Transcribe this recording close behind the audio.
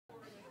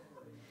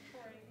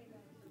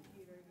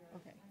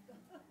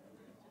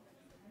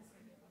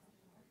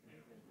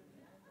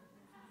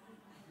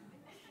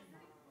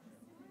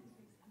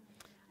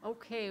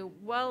Okay,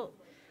 well,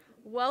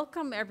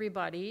 welcome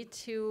everybody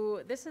to,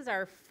 this is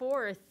our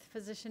fourth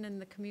Physician in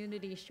the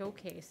Community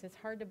Showcase. It's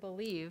hard to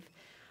believe,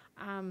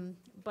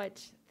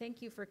 but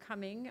thank you for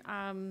coming.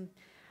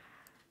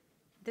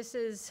 This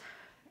is,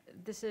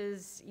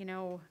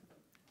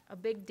 a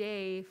big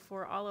day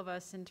for all of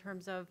us in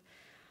terms of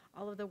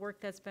all of the work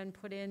that's been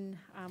put in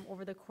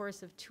over the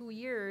course of 2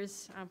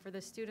 years for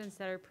the students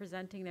that are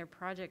presenting their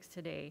projects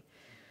today.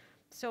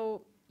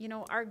 So,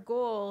 our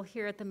goal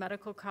here at the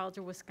Medical College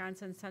of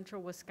Wisconsin,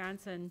 Central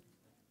Wisconsin,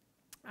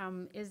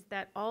 is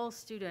that all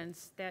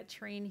students that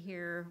train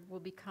here will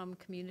become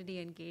community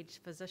engaged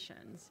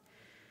physicians.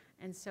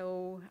 And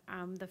so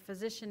the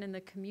Physician in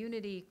the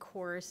Community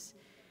course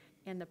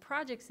and the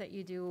projects that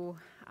you do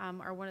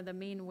are one of the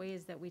main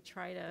ways that we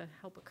try to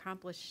help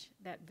accomplish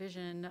that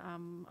vision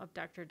of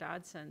Dr.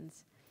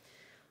 Dodson's.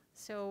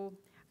 So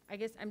I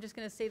guess I'm just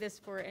going to say this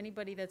for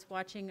anybody that's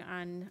watching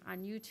on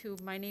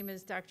YouTube. My name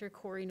is Dr.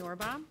 Corey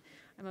Norbaum.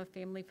 I'm a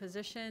family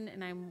physician,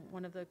 and I'm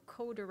one of the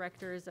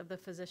co-directors of the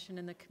Physician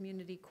in the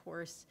Community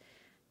course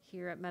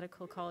here at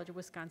Medical College of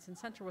Wisconsin,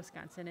 Central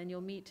Wisconsin. And you'll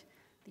meet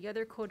the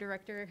other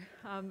co-director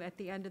at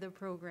the end of the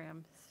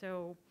program.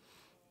 So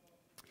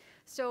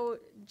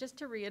just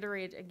to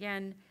reiterate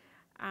again,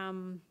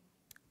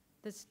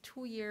 this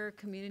 2-year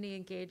community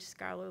engaged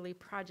scholarly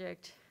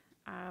project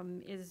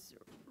is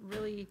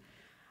really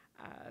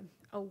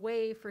a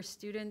way for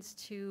students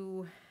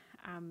to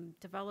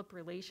develop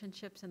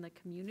relationships in the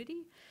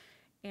community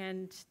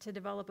and to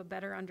develop a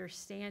better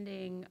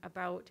understanding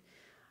about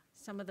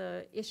some of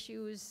the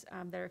issues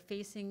that are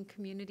facing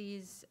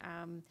communities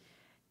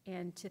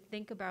and to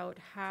think about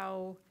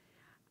how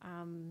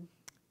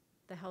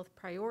the health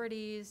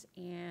priorities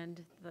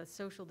and the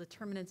social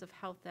determinants of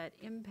health that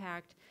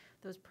impact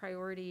those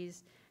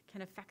priorities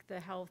can affect the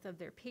health of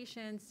their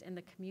patients and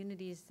the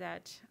communities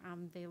that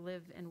they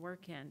live and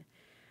work in.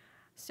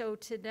 So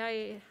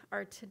today,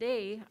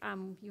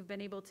 you've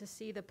been able to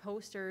see the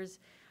posters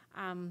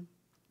and,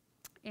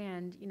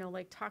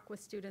 talk with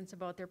students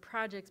about their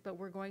projects, but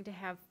we're going to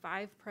have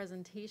 5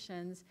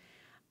 presentations,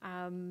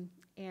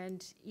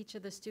 and each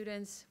of the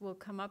students will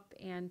come up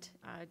and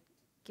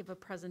give a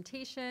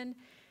presentation,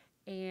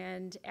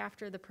 and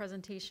after the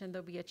presentation,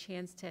 there'll be a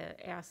chance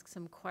to ask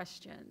some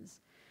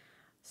questions.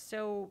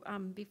 So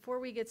before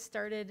we get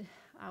started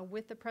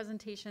with the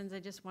presentations, I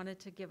just wanted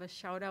to give a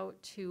shout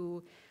out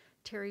to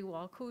Terry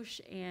Walkush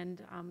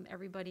and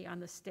everybody on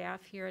the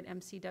staff here at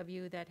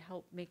MCW that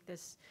helped make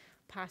this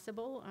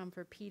possible,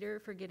 for Peter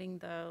for getting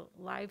the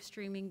live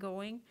streaming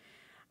going,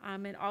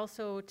 and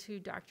also to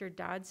Dr.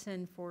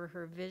 Dodson for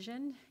her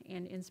vision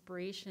and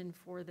inspiration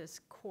for this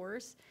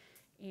course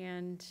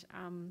and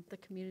the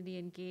community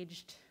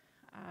engaged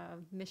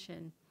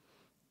mission.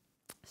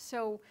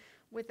 So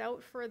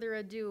without further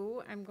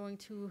ado, I'm going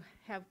to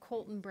have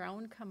Colton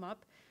Brown come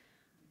up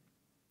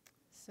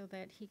so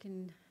that he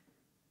can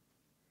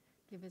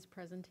give his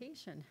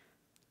presentation.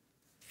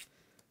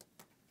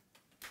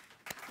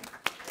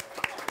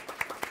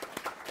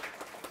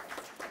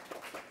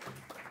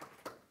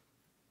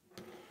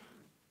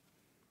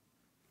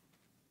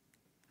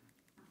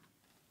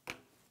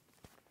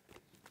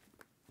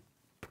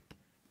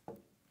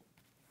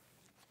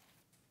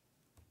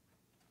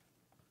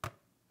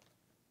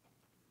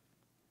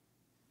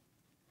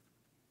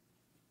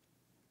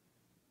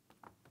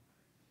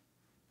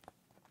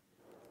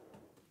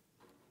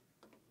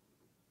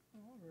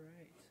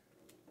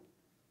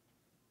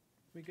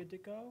 We good to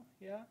go?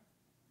 Yeah?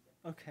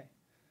 Okay.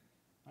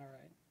 All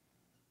right.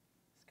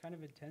 It's kind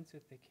of intense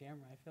with the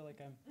camera. I feel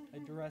like I'm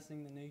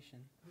addressing the nation.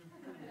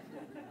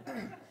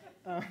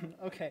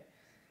 Okay.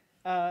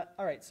 All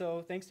right.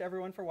 So thanks to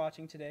everyone for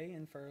watching today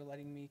and for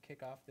letting me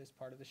kick off this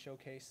part of the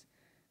showcase.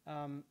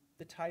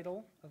 The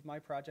title of my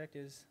project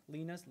is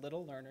Lena's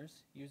Little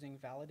Learners Using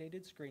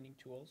Validated Screening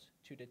Tools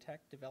to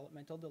Detect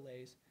Developmental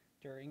Delays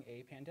During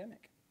a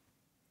Pandemic.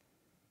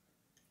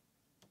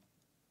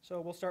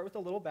 So we'll start with a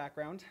little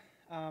background.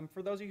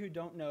 For those of you who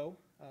don't know,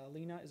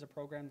 Lena is a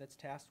program that's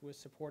tasked with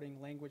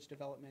supporting language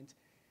development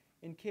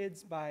in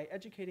kids by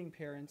educating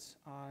parents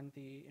on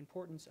the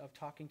importance of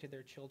talking to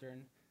their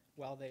children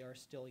while they are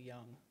still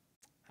young.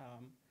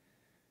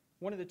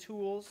 One of the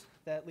tools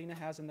that Lena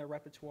has in their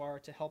repertoire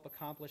to help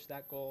accomplish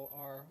that goal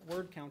are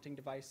word counting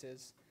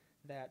devices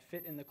that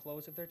fit in the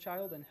clothes of their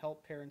child and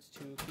help parents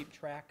to keep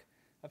track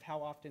of how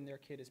often their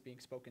kid is being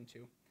spoken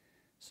to.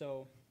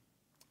 So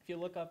if you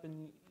look up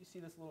and you see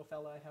this little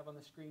fella I have on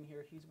the screen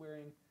here, he's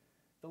wearing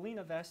the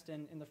Lena vest,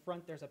 and in the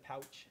front there's a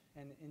pouch,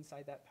 and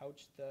inside that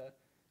pouch the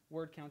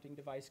word counting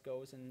device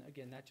goes, and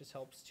again that just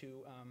helps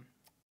to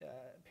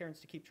parents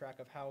to keep track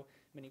of how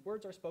many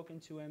words are spoken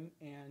to him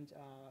and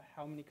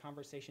how many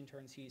conversation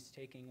turns he's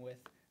taking with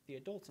the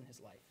adults in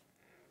his life.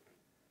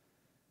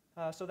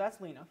 So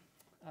that's Lena.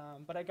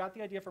 But I got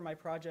the idea for my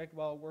project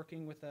while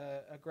working with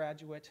a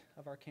graduate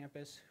of our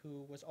campus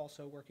who was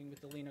also working with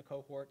the Lena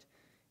cohort.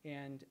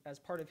 And as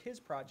part of his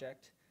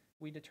project,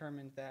 we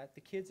determined that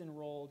the kids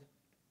enrolled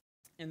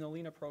in the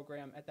Lena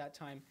program at that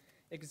time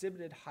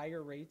exhibited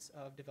higher rates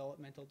of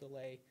developmental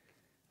delay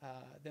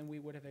than we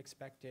would have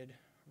expected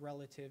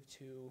relative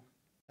to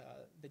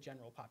the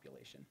general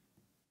population.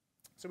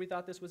 So we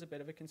thought this was a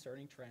bit of a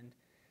concerning trend,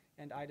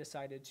 and I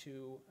decided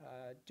to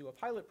do a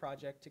pilot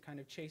project to kind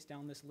of chase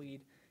down this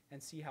lead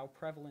and see how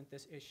prevalent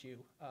this issue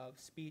of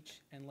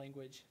speech and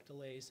language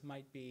delays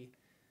might be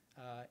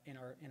in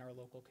our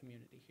local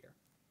community here.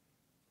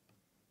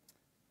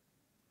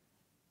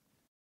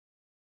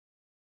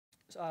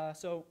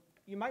 So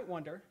you might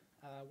wonder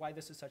why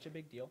this is such a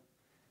big deal.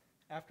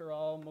 After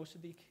all, most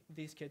of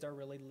these kids are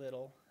really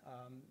little.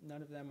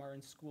 None of them are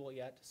in school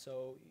yet,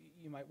 so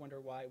you might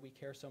wonder why we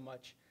care so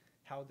much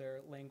how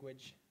their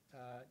language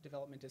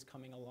development is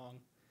coming along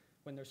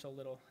when they're so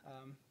little.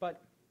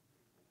 But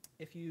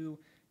if you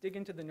dig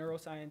into the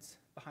neuroscience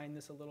behind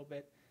this a little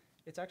bit,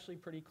 it's actually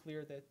pretty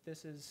clear that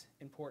this is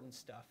important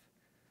stuff.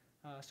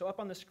 So up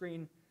on the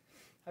screen,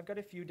 I've got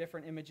a few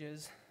different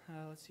images.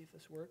 Let's see if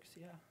this works.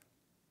 Yeah.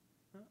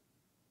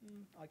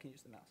 I can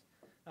use the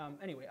mouse.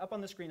 Anyway, up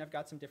on the screen, I've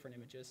got some different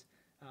images,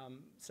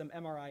 some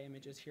MRI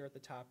images here at the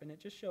top, and it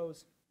just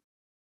shows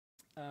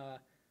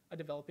a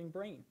developing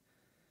brain.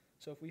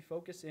 So if we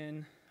focus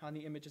in on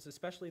the images,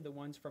 especially the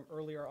ones from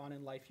earlier on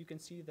in life, you can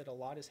see that a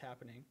lot is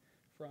happening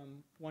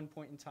from one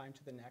point in time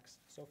to the next.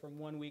 So from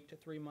 1 week to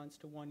 3 months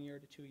to 1 year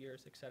to 2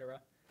 years, etc.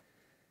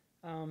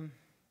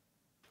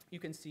 You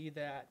can see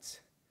that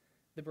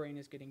the brain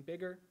is getting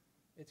bigger,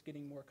 it's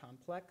getting more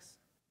complex,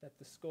 that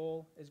the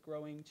skull is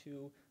growing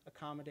to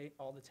accommodate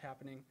all that's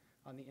happening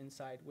on the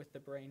inside with the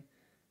brain.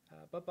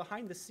 But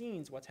behind the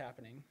scenes, what's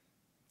happening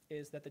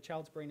is that the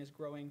child's brain is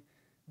growing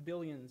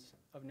billions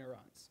of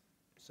neurons.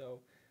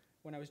 So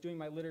when I was doing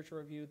my literature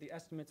review, the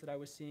estimates that I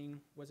was seeing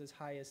was as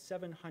high as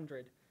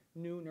 700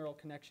 new neural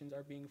connections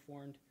are being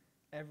formed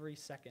every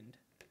second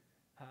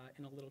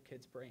in a little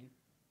kid's brain.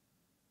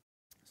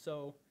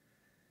 So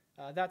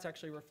that's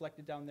actually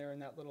reflected down there in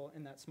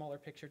that smaller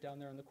picture down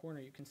there in the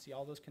corner. You can see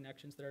all those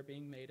connections that are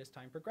being made as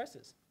time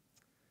progresses.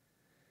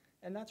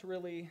 And that's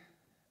really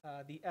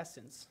the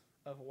essence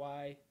of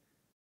why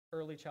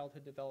early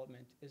childhood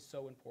development is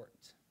so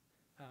important.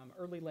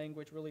 Early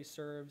language really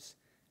serves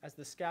as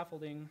the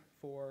scaffolding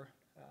for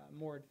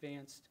more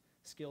advanced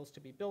skills to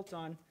be built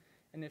on.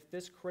 And if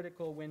this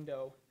critical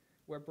window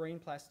where brain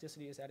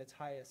plasticity is at its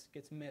highest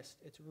gets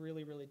missed, it's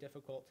really, really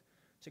difficult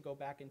to go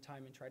back in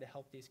time and try to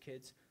help these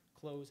kids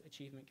close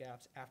achievement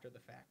gaps after the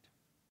fact.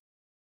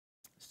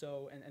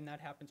 So, and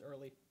that happens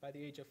early, by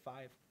the age of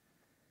 5.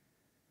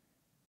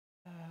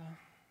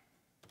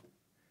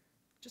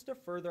 Just to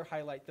further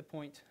highlight the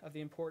point of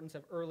the importance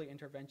of early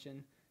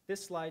intervention,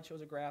 this slide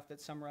shows a graph that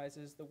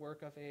summarizes the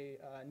work of a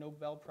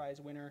Nobel Prize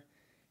winner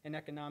in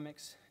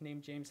economics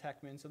named James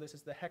Heckman. So this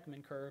is the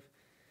Heckman curve.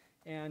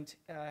 And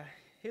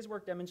his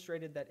work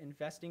demonstrated that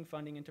investing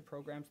funding into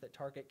programs that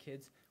target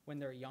kids when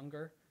they're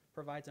younger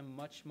provides a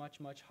much, much,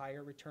 much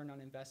higher return on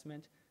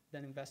investment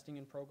than investing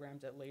in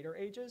programs at later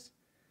ages.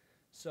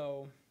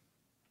 So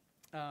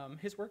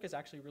his work is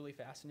actually really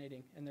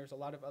fascinating, and there's a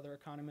lot of other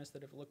economists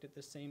that have looked at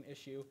this same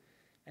issue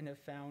and have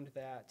found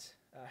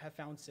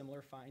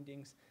similar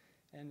findings.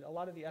 And a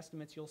lot of the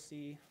estimates you'll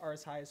see are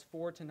as high as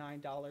 $4 to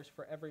 $9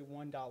 for every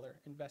 $1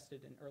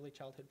 invested in early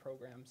childhood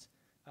programs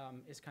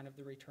is kind of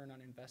the return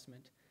on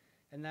investment.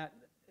 And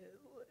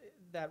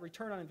that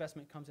return on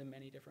investment comes in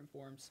many different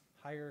forms.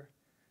 Higher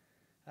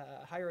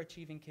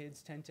achieving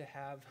kids tend to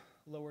have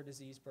lower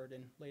disease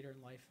burden later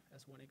in life,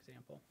 as one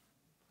example.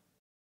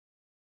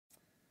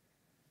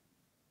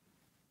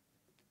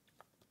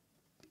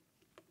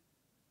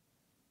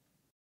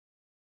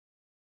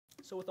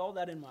 So with all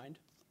that in mind,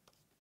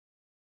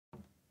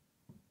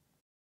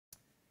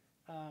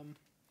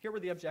 here were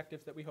the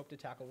objectives that we hope to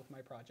tackle with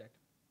my project.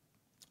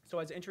 So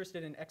I was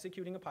interested in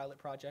executing a pilot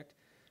project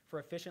for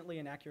efficiently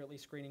and accurately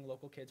screening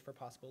local kids for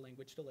possible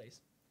language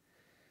delays.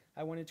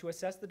 I wanted to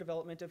assess the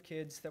development of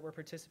kids that were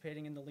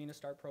participating in the Lena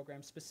Start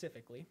program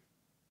specifically.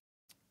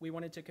 We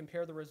wanted to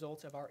compare the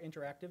results of our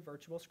interactive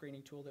virtual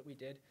screening tool that we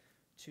did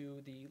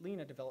to the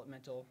Lena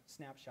developmental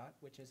snapshot,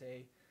 which is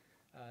a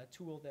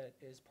tool that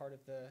is part of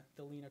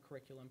the Lena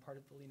curriculum, part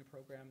of the Lena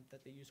program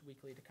that they use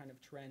weekly to kind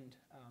of trend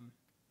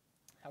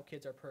how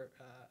kids are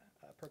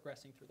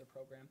progressing through the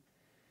program.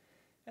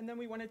 And then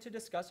we wanted to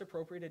discuss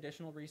appropriate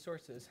additional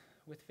resources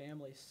with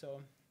families. So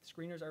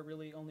screeners are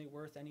really only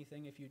worth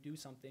anything if you do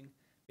something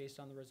based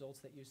on the results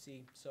that you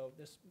see. So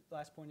this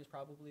last point is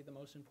probably the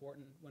most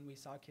important. When we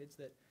saw kids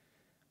that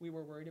we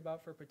were worried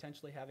about for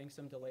potentially having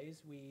some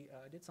delays, we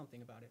did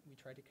something about it. We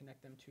tried to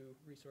connect them to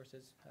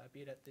resources,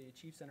 be it at the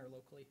Chief Center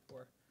locally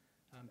or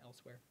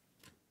elsewhere.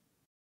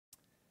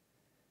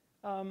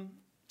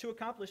 To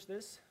accomplish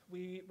this,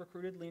 we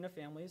recruited Lena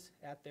families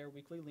at their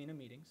weekly Lena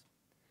meetings.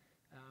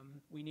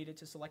 We needed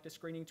to select a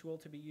screening tool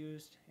to be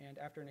used, and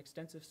after an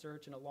extensive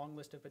search and a long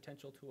list of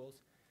potential tools,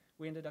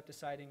 we ended up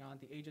deciding on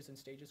the Ages and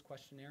Stages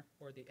questionnaire,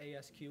 or the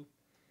ASQ.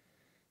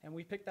 And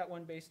we picked that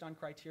one based on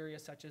criteria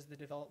such as the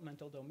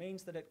developmental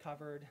domains that it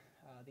covered,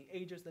 the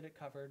ages that it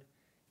covered,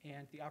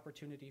 and the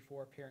opportunity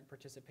for parent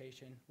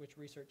participation, which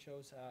research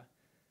shows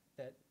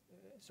that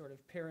sort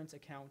of parents'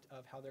 account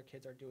of how their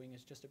kids are doing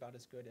is just about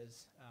as good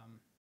as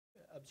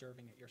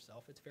observing it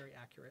yourself. It's very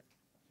accurate.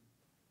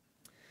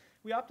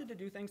 We opted to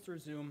do things through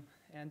Zoom,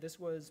 and this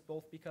was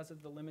both because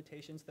of the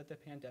limitations that the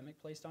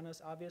pandemic placed on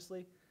us,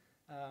 obviously,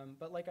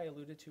 but like I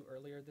alluded to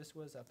earlier, this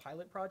was a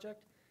pilot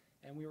project,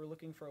 and we were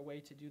looking for a way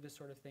to do this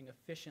sort of thing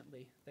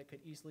efficiently that could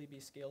easily be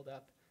scaled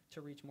up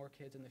to reach more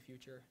kids in the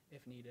future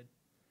if needed.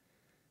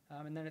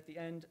 And then at the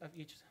end of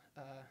each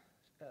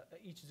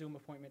Zoom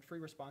appointment, free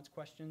response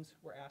questions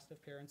were asked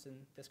of parents, and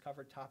this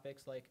covered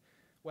topics like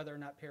whether or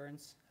not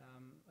parents,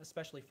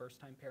 especially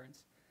first-time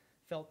parents,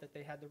 felt that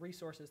they had the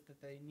resources that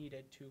they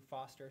needed to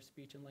foster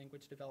speech and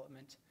language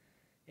development,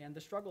 and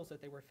the struggles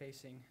that they were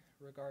facing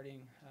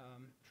regarding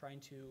trying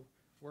to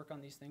work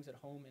on these things at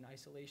home in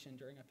isolation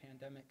during a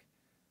pandemic.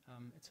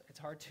 It's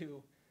hard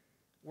to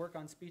work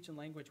on speech and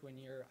language when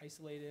you're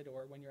isolated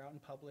or when you're out in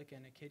public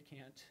and a kid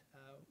can't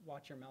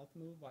watch your mouth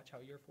move, watch how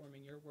you're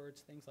forming your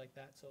words, things like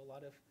that. So a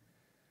lot of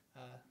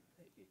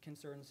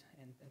concerns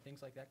and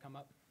things like that come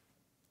up.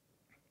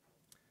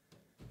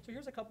 So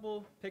here's a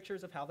couple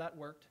pictures of how that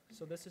worked.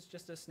 So this is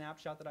just a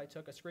snapshot that I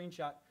took, a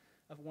screenshot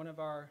of one of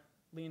our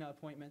Lena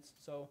appointments.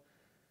 So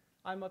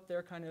I'm up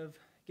there kind of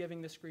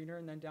giving the screener,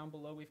 and then down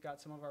below we've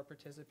got some of our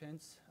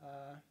participants,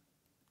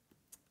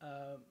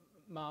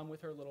 mom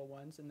with her little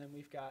ones, and then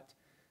we've got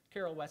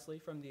Carol Wesley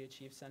from the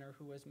Achieve Center,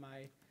 who was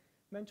my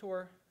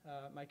mentor,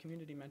 my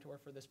community mentor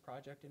for this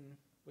project, and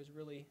was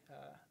really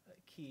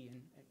key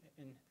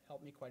and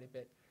helped me quite a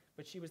bit.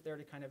 But she was there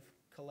to kind of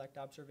collect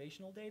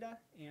observational data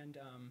and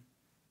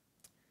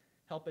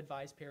help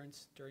advise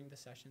parents during the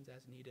sessions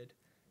as needed,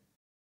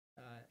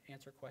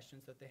 answer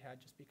questions that they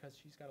had, just because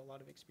she's got a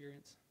lot of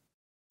experience.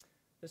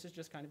 This is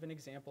just kind of an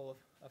example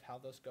of how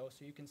those go.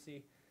 So you can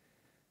see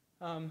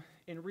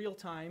in real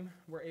time,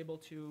 we're able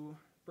to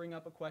bring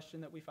up a question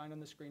that we find on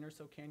the screener.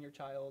 So can your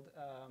child,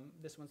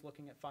 this one's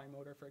looking at fine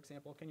motor, for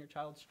example, can your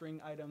child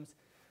string items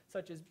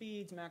such as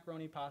beads,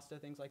 macaroni, pasta,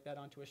 things like that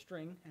onto a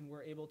string? And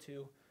we're able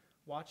to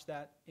watch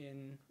that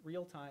in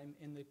real time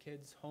in the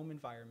kid's home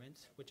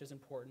environment, which is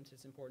important.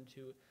 It's important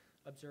to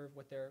observe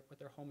what their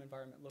home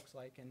environment looks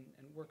like and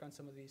work on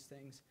some of these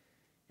things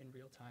in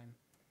real time.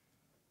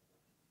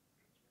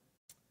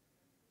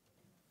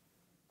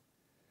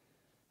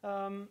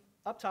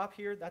 Up top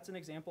here, that's an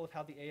example of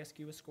how the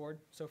ASQ is scored.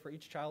 So for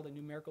each child, a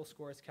numerical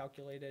score is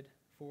calculated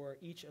for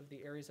each of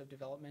the areas of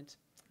development.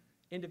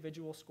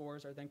 Individual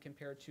scores are then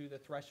compared to the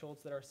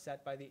thresholds that are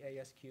set by the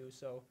ASQ.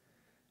 So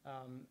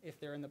if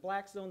they're in the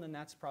black zone, then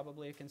that's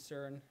probably a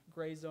concern.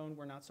 Gray zone,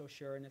 we're not so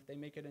sure. And if they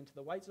make it into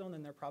the white zone,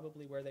 then they're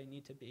probably where they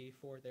need to be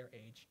for their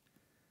age.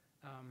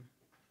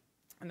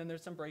 And then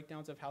there's some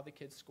breakdowns of how the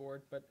kids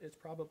scored, but it's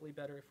probably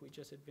better if we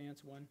just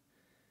advance one.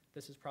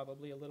 This is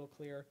probably a little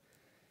clearer.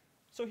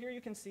 So here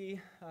you can see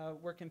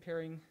we're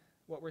comparing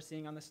what we're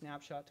seeing on the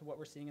snapshot to what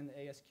we're seeing in the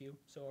ASQ.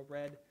 So a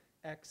red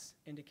X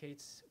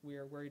indicates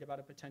we're worried about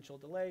a potential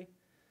delay.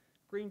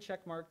 Green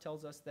check mark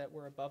tells us that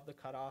we're above the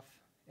cutoff,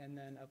 and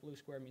then a blue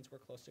square means we're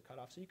close to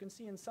cutoff. So you can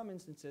see in some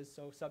instances,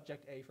 so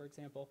subject A, for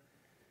example,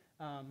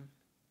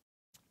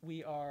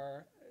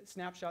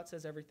 snapshot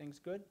says everything's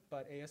good,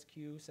 but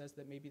ASQ says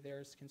that maybe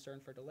there's concern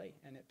for delay,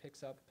 and it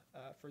picks up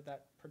for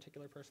that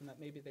particular person that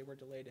maybe they were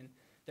delayed in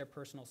their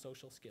personal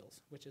social skills,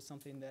 which is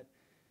something that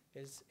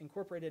is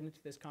incorporated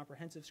into this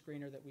comprehensive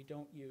screener that we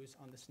don't use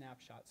on the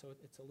snapshot. So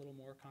it's a little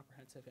more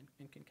comprehensive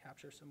and can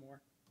capture some more.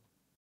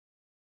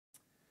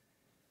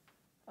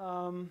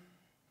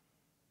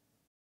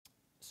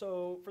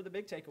 So for the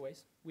big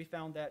takeaways, we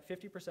found that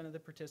 50% of the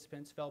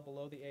participants fell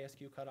below the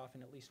ASQ cutoff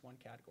in at least one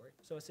category.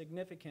 So a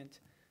significant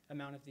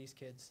amount of these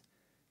kids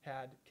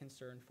had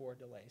concern for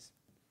delays.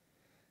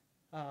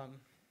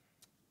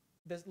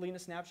 This Lena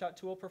Snapshot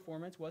tool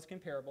performance was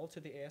comparable to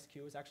the ASQ.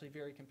 It was actually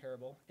very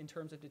comparable in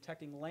terms of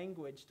detecting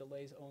language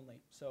delays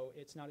only. So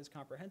it's not as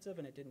comprehensive,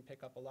 and it didn't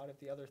pick up a lot of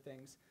the other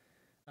things.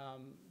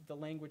 The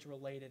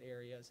language-related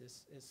areas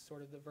is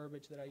sort of the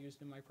verbiage that I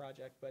used in my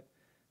project, but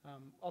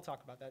I'll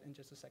talk about that in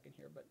just a second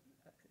here, but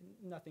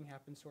nothing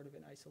happened sort of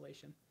in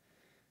isolation.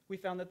 We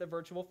found that the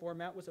virtual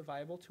format was a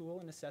viable tool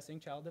in assessing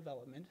child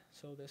development,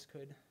 so this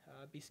could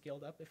be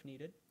scaled up if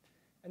needed.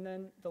 And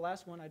then the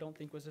last one I don't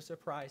think was a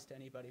surprise to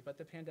anybody, but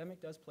the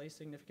pandemic does place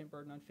significant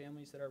burden on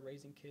families that are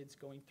raising kids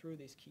going through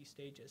these key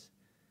stages.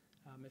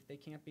 If they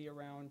can't be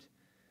around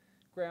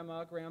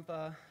grandma,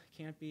 grandpa,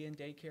 can't be in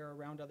daycare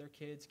around other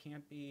kids,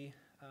 can't be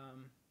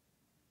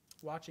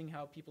watching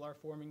how people are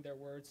forming their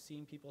words,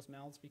 seeing people's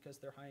mouths because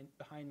they're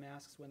behind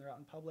masks when they're out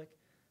in public,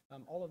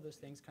 all of those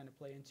things kind of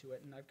play into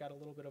it. And I've got a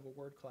little bit of a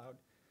word cloud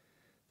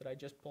that I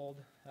just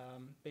pulled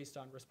based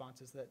on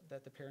responses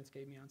that the parents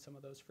gave me on some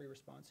of those free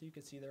responses. So you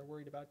can see they're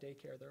worried about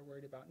daycare, they're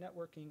worried about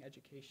networking,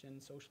 education,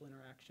 social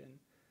interaction,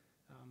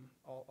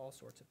 all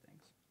sorts of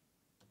things.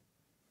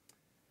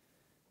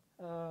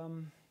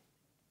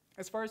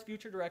 As far as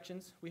future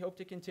directions, we hope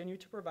to continue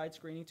to provide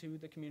screening to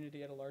the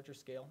community at a larger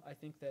scale. I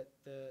think that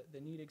the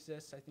need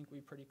exists. I think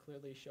we pretty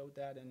clearly showed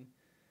that, and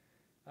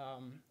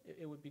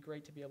it would be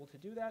great to be able to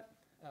do that.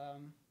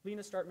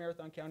 Lena Start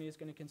Marathon County is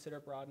going to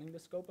consider broadening the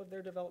scope of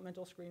their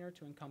developmental screener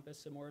to encompass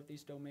some more of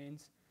these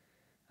domains.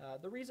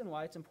 The reason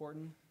why it's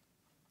important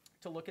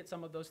to look at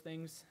some of those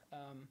things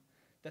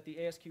that the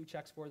ASQ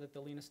checks for that the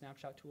Lena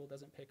Snapshot tool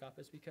doesn't pick up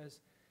is because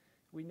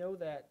we know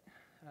that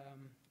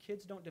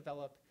kids don't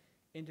develop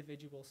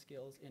individual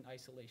skills in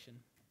isolation.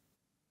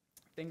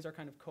 Things are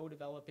kind of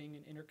co-developing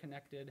and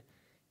interconnected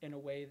in a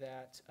way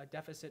that a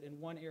deficit in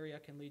one area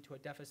can lead to a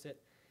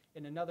deficit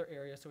in another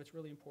area, so it's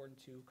really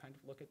important to kind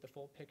of look at the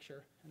full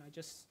picture. And I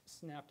just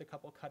snapped a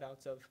couple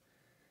cutouts of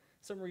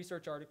some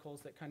research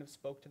articles that kind of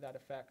spoke to that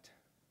effect.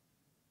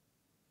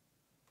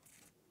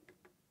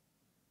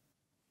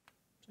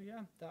 So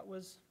yeah, that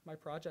was my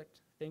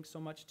project. Thanks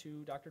so much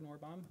to Dr.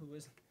 Norbaum, who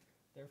was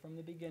there from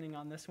the beginning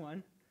on this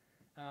one.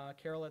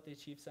 Carol at the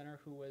Achieve Center,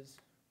 who was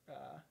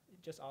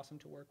just awesome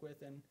to work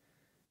with and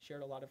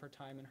shared a lot of her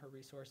time and her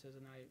resources,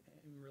 and I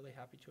am really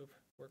happy to have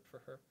worked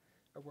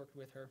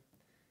with her.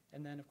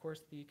 And then, of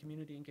course, the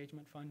Community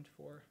Engagement Fund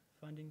for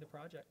funding the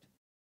project.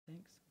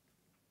 Thanks.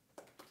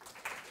 So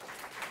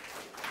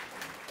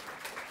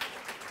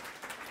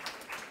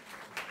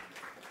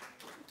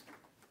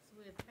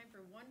we have time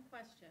for one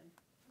question.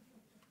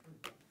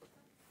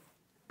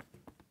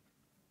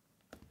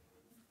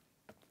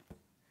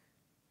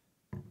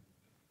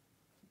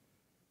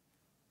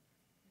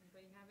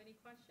 Anybody have any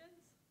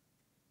questions?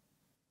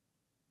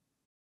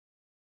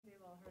 We've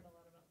all heard a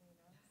lot about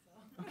Lena, so.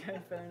 Okay,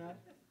 fair enough.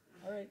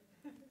 All right.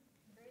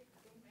 Great,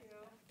 thank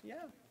you.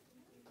 Yeah.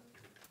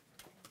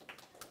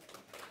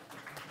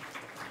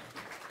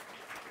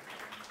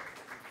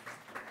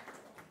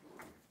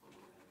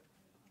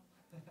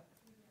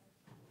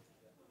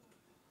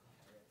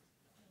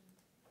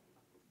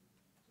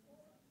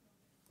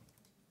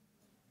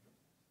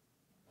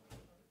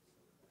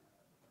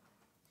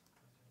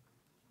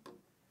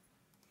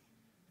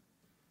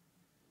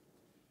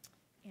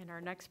 And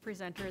our next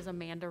presenter is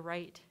Amanda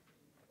Wright.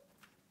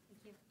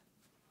 Thank you.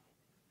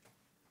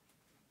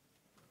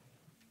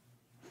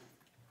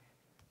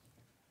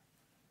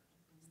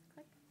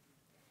 Click.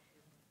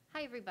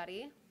 Hi,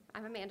 everybody.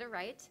 I'm Amanda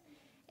Wright,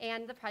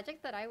 and the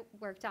project that I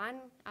worked on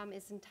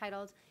is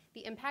entitled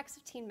The Impacts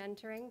of Teen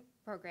Mentoring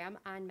Program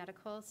on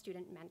Medical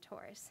Student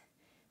Mentors.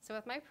 So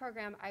with my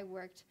program, I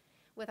worked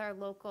with our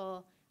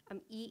local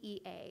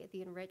EEA,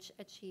 the Enrich,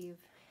 Achieve,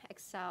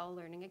 Excel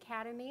Learning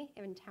Academy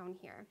in town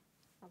here.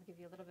 I'll give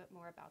you a little bit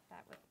more about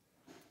that with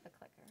the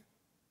clicker.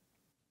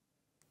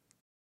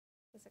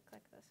 Does it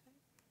click this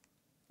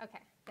way?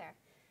 Okay, there.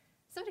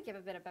 So to give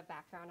a bit of a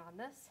background on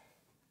this.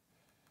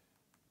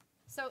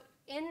 So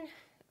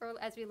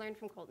as we learned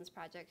from Colton's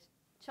project,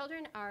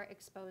 children are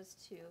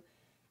exposed to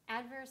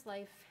adverse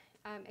life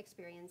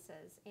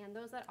experiences, and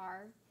those that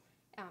are,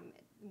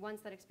 ones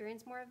that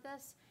experience more of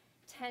this,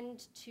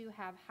 tend to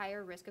have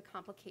higher risk of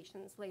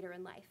complications later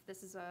in life.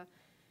 This has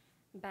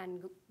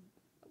been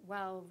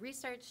well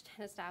researched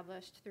and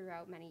established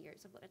throughout many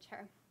years of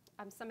literature.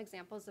 Some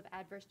examples of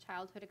adverse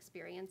childhood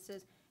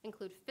experiences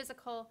include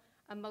physical,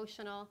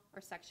 emotional,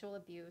 or sexual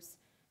abuse,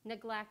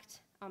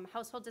 neglect,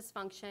 household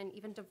dysfunction,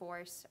 even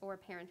divorce, or a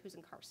parent who's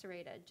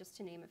incarcerated, just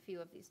to name a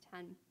few of these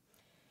 10.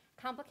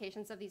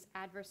 Complications of these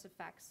adverse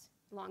effects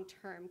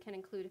long-term can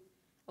include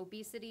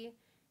obesity,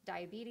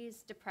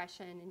 diabetes,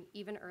 depression, and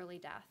even early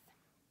death.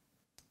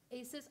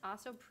 ACEs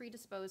also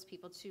predispose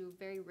people to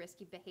very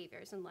risky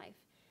behaviors in life,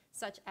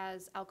 such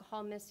as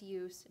alcohol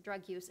misuse,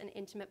 drug use, and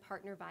intimate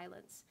partner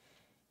violence.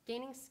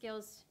 Gaining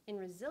skills in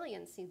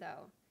resiliency,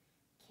 though,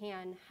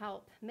 can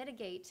help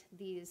mitigate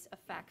these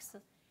effects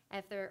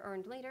if they're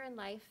earned later in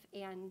life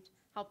and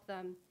help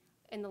them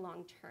in the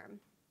long term.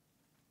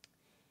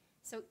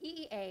 So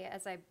EEA,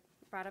 as I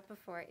brought up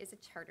before, is a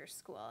charter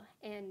school,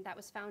 and that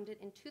was founded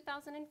in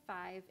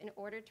 2005 in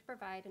order to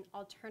provide an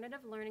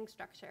alternative learning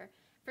structure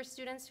for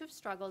students who've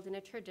struggled in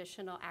a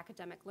traditional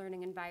academic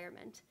learning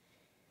environment.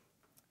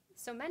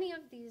 So many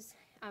of these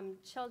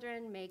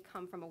children may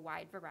come from a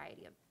wide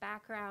variety of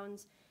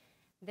backgrounds.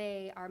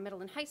 They are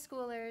middle and high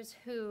schoolers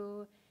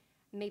who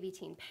may be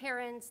teen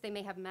parents, they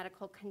may have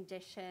medical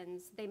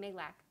conditions, they may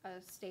lack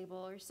a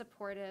stable or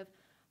supportive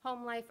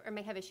home life, or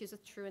may have issues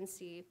with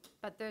truancy,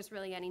 but there's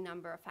really any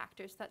number of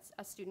factors that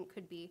a student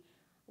could be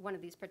one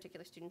of these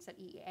particular students at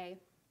EEA.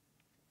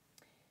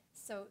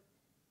 So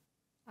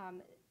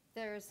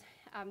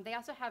they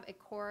also have a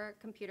core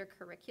computer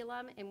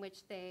curriculum in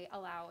which they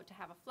allow to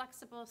have a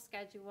flexible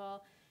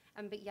schedule,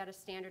 but yet a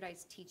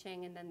standardized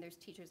teaching, and then there's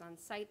teachers on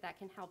site that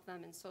can help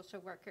them and social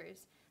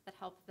workers that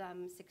help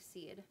them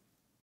succeed.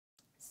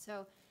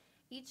 So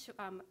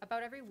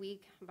about every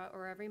week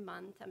or every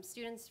month,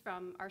 students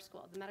from our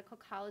school, the Medical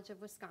College of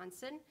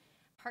Wisconsin,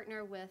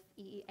 partner with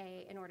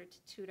EEA in order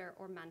to tutor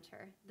or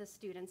mentor the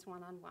students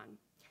one-on-one.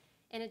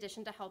 In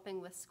addition to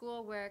helping with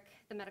schoolwork,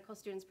 the medical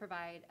students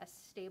provide a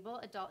stable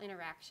adult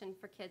interaction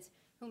for kids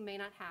who may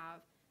not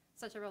have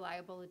such a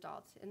reliable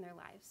adult in their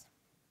lives.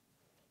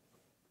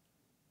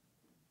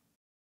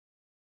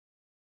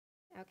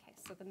 Okay,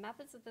 so the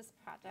methods of this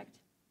project.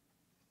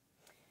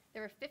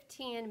 There were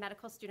 15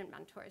 medical student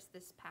mentors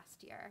this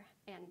past year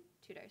and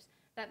tutors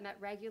that met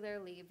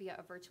regularly via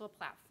a virtual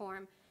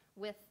platform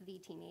with the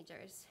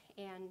teenagers,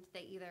 and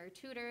they either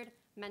tutored,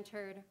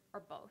 mentored,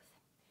 or both.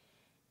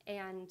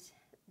 And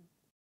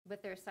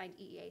with their assigned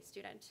EEA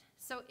student.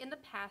 So in the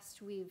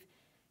past, we've,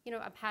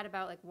 I've had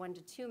about like 1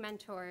 to 2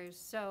 mentors.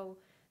 So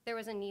there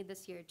was a need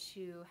this year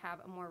to have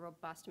a more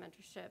robust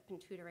mentorship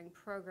and tutoring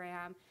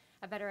program,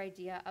 a better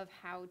idea of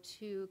how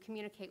to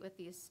communicate with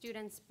these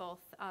students,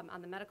 both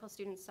on the medical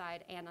student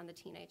side and on the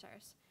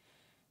teenagers.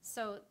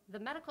 So the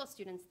medical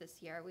students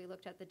this year, we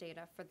looked at the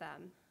data for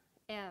them,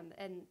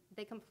 and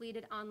they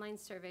completed online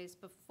surveys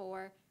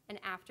before and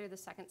after the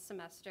second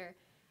semester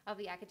of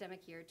the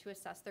academic year to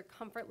assess their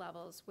comfort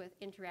levels with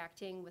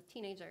interacting with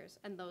teenagers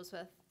and those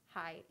with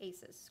high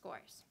ACEs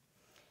scores.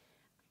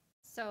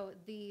 So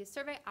the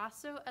survey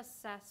also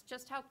assessed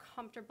just how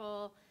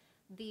comfortable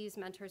these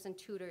mentors and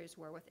tutors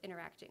were with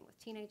interacting with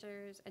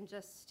teenagers, and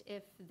just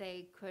if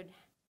they could,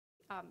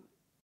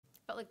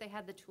 felt like they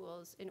had the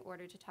tools in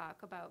order to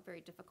talk about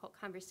very difficult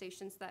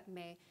conversations that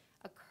may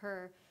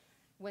occur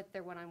with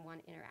their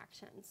one-on-one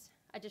interactions.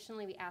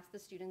 Additionally, we asked the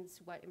students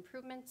what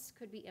improvements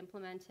could be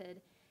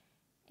implemented,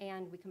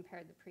 and we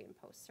compared the pre and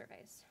post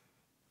surveys.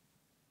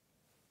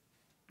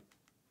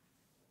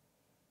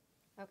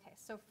 Okay,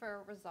 so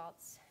for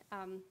results,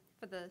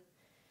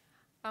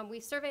 we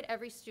surveyed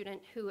every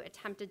student who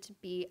attempted to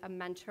be a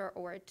mentor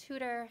or a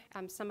tutor.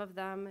 Some of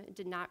them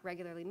did not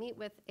regularly meet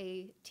with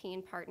a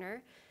teen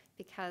partner,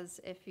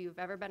 because if you've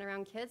ever been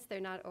around kids, they're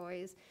not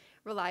always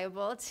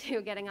reliable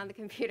to getting on the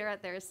computer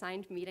at their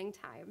assigned meeting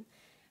time.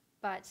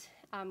 But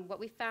what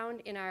we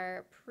found in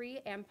our pre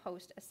and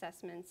post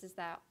assessments is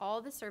that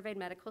all the surveyed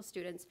medical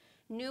students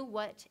knew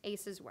what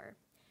ACEs were,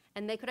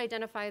 and they could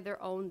identify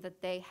their own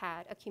that they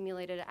had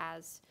accumulated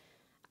as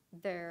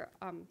their,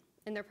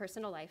 in their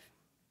personal life.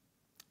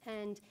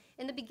 And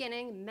in the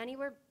beginning, many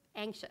were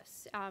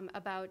anxious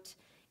about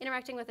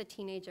interacting with a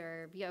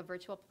teenager via a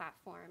virtual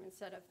platform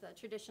instead of the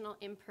traditional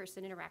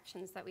in-person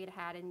interactions that we'd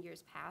had in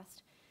years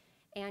past,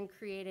 and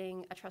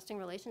creating a trusting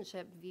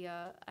relationship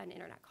via an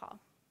internet call.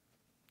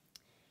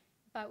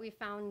 But we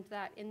found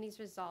that in these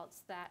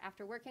results, that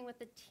after working with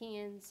the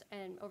teens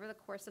and over the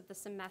course of the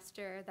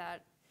semester,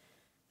 that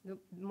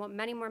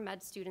many more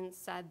med students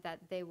said that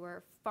they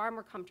were far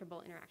more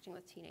comfortable interacting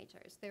with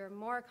teenagers. They were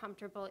more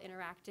comfortable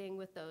interacting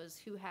with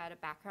those who had a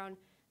background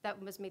that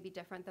was maybe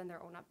different than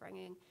their own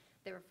upbringing.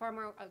 They were far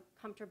more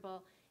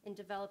comfortable in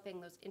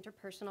developing those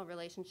interpersonal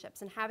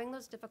relationships and having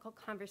those difficult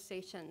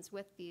conversations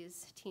with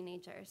these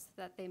teenagers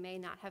that they may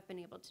not have been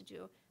able to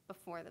do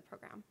before the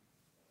program.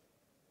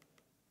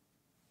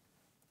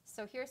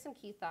 So here are some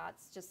key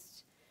thoughts,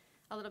 just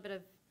a little bit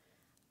of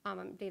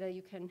data.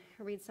 You can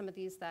read some of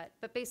these,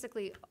 but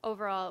basically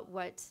overall,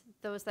 what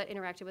those that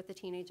interacted with the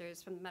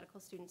teenagers from the medical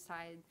student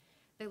side,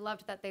 they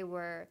loved that they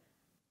were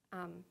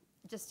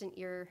just an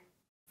ear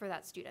for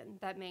that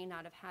student that may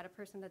not have had a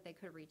person that they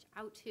could reach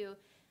out to.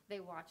 They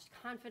watched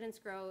confidence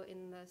grow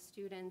in the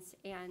students,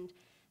 and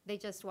they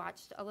just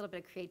watched a little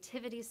bit of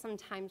creativity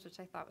sometimes, which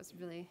I thought was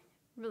really,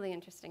 really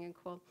interesting and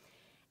cool.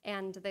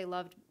 And they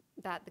loved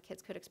that the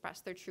kids could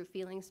express their true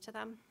feelings to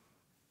them.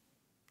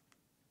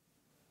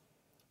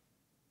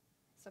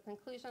 So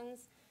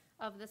conclusions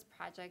of this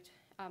project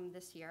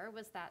this year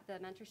was that the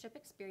mentorship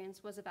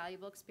experience was a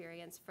valuable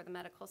experience for the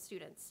medical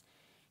students,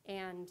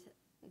 and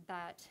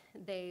that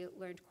they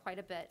learned quite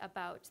a bit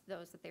about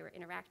those that they were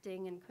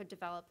interacting and could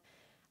develop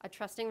a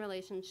trusting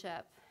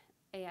relationship,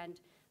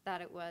 and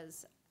that it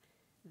was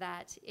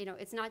that,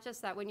 it's not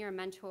just that when you're a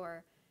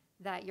mentor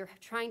that you're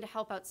trying to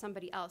help out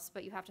somebody else,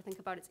 but you have to think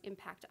about its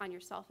impact on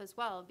yourself as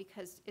well,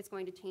 because it's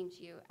going to change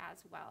you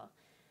as well.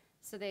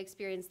 So they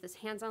experienced this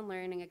hands-on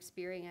learning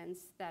experience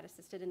that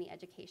assisted in the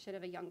education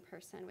of a young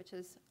person, which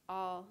is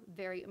all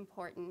very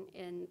important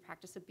in the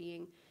practice of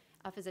being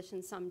a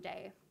physician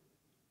someday.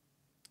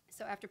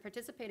 So after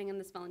participating in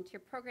this volunteer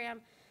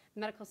program,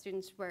 medical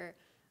students were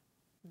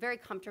very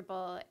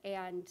comfortable,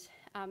 and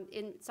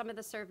in some of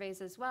the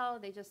surveys as well,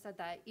 they just said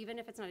that even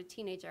if it's not a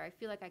teenager, I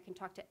feel like I can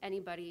talk to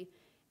anybody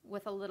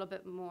with a little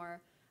bit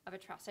more of a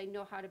trust. I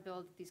know how to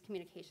build these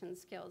communication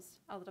skills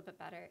a little bit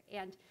better.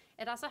 And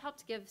it also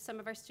helped give some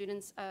of our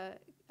students a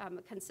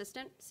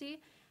consistency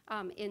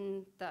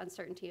in the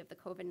uncertainty of the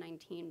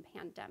COVID-19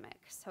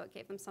 pandemic. So it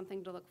gave them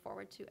something to look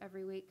forward to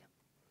every week.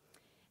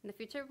 In the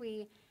future,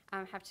 we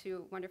have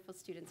 2 wonderful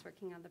students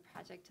working on the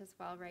project as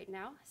well right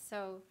now.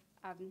 So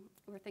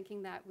we're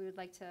thinking that we would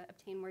like to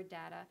obtain more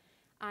data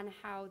on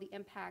how the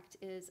impact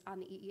is on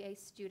the EEA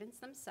students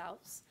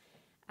themselves.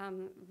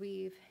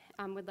 We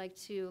would like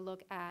to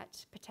look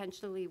at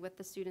potentially with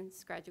the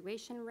students'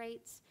 graduation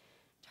rates,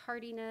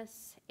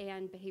 tardiness,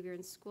 and behavior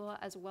in school,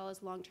 as well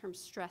as long-term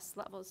stress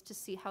levels, to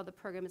see how the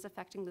program is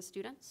affecting the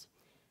students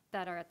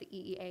that are at the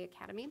EEA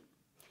Academy.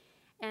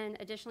 And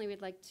additionally,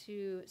 we'd like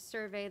to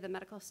survey the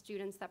medical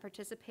students that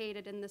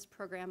participated in this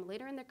program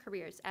later in their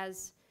careers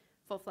as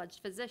full-fledged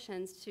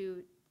physicians,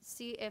 to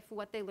see if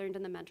what they learned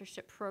in the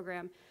mentorship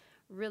program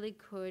really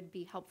could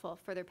be helpful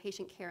for their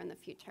patient care in the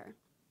future.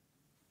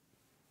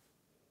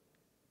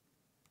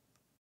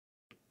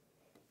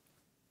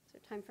 So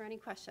time for any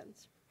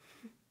questions?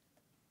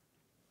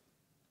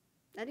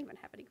 Anyone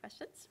have any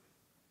questions?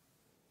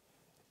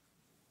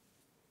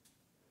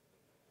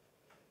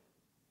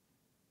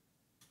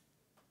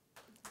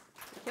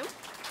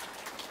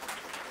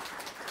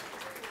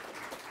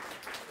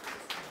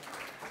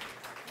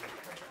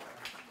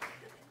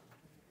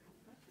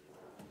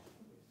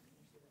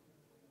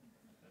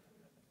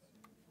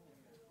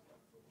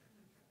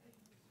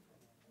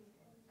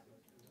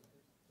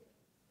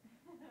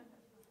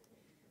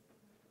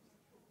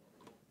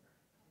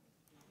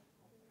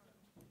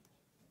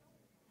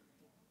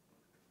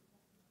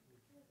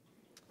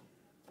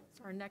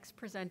 Our next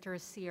presenter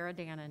is Sierra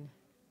Dannon.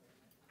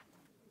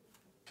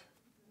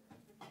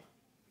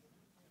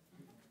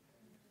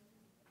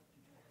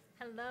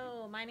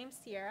 Hello, my name's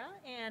Sierra,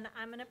 and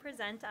I'm going to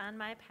present on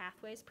my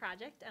Pathways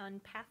project on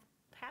Pap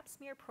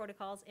smear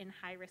protocols in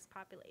high-risk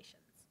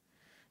populations.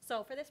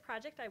 So for this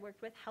project, I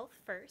worked with Health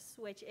First,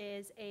 which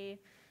is a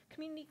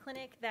community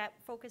clinic that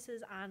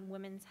focuses on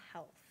women's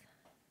health.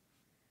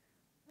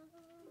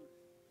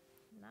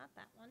 Not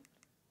that one.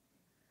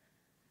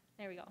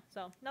 There we go.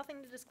 So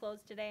nothing to disclose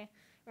today.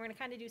 We're going to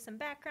kind of do some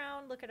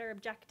background, look at our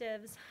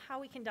objectives, how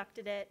we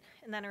conducted it,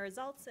 and then our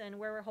results and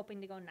where we're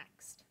hoping to go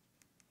next.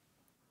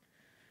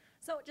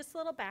 So just a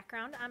little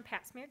background on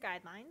Pap smear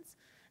guidelines.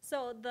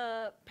 So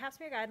the Pap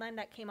smear guideline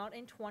that came out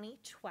in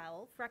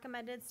 2012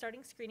 recommended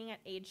starting screening at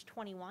age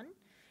 21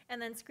 and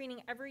then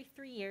screening every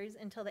 3 years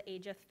until the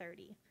age of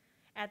 30.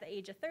 At the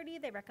age of 30,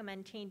 they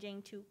recommend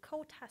changing to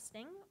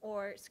co-testing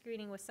or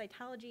screening with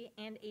cytology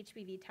and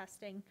HPV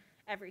testing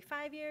every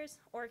 5 years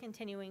or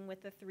continuing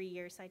with the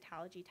 3-year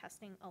cytology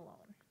testing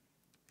alone.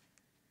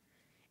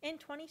 In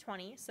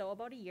 2020, so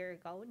about a year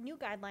ago, new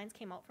guidelines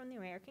came out from the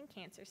American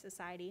Cancer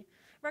Society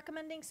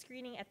recommending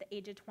screening at the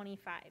age of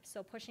 25,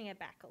 so pushing it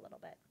back a little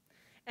bit.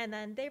 And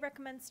then they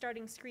recommend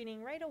starting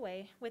screening right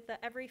away with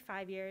the every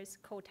 5 years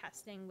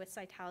co-testing with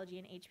cytology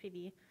and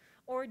HPV,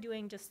 or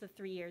doing just the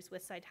 3 years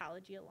with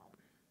cytology alone.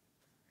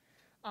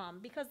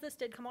 Because this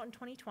did come out in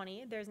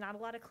 2020, there's not a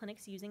lot of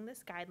clinics using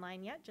this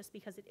guideline yet, just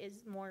because it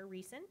is more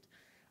recent,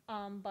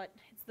 but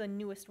it's the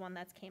newest one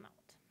that's came out.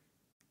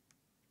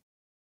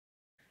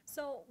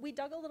 So we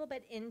dug a little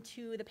bit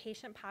into the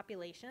patient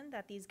population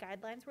that these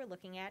guidelines were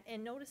looking at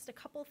and noticed a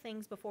couple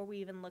things before we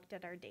even looked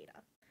at our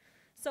data.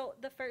 So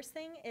the first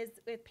thing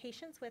is with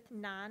patients with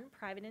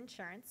non-private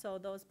insurance, so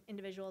those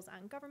individuals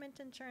on government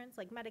insurance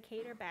like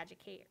Medicaid or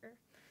Badgecare,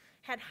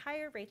 had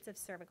higher rates of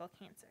cervical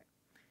cancer.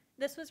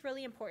 This was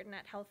really important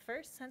at Health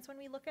First, since when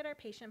we look at our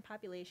patient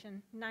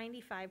population,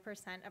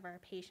 95% of our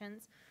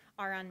patients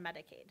are on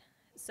Medicaid.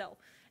 So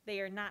they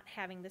are not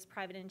having this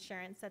private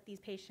insurance that these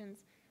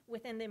patients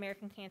within the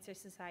American Cancer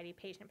Society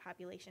patient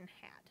population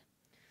had.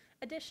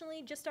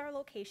 Additionally, just our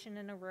location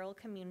in a rural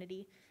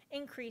community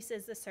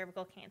increases the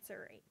cervical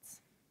cancer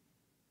rates.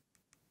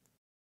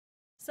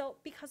 So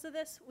because of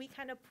this, we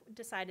kind of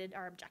decided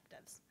our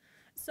objectives.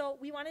 So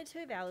we wanted to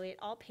evaluate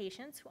all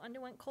patients who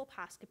underwent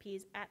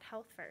colposcopies at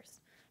Health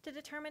First to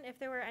determine if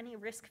there were any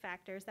risk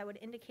factors that would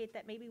indicate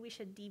that maybe we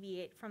should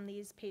deviate from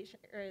these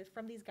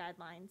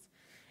guidelines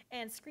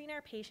and screen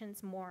our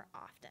patients more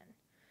often.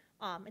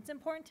 It's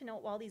important to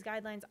note, while these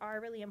guidelines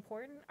are really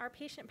important, our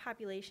patient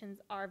populations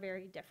are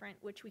very different,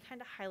 which we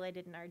kind of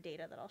highlighted in our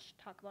data that I'll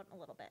talk about in a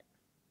little bit.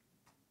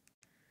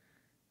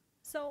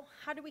 So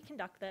how did we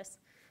conduct this?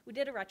 We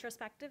did a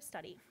retrospective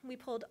study. We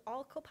pulled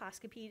all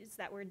colposcopies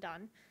that were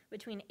done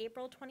between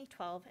April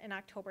 2012 and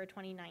October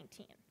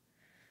 2019.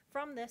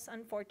 From this,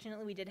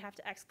 unfortunately, we did have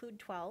to exclude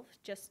 12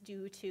 just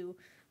due to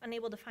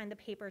unable to find the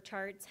paper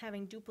charts,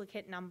 having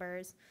duplicate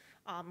numbers,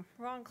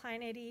 wrong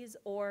client IDs,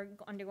 or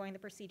undergoing the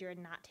procedure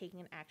and not taking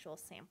an actual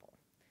sample.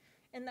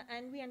 In the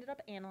end, we ended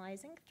up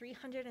analyzing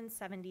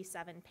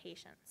 377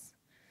 patients.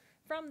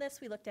 From this,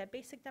 we looked at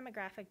basic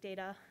demographic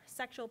data,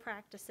 sexual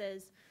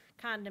practices,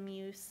 condom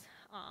use,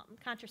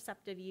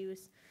 contraceptive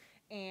use,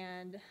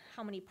 and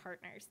how many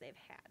partners they've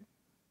had.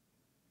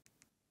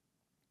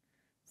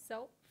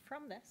 So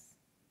from this,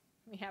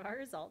 we have our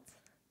results.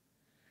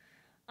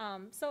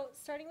 So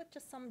starting with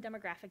just some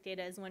demographic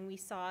data is when we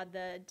saw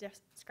the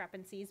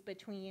discrepancies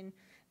between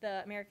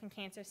the American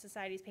Cancer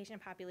Society's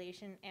patient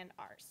population and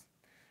ours.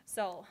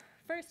 So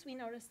first, we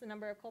noticed the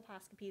number of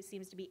colposcopies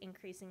seems to be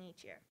increasing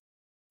each year.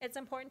 It's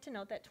important to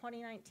note that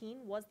 2019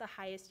 was the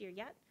highest year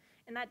yet,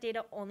 and that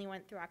data only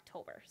went through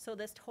October. So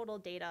this total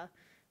data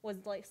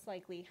was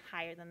likely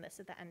higher than this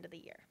at the end of the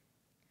year.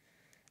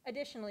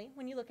 Additionally,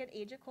 when you look at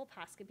age of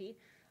colposcopy,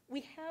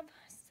 we have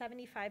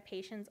 75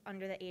 patients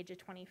under the age of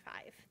 25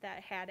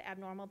 that had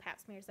abnormal pap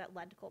smears that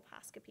led to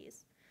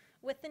colposcopies.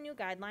 With the new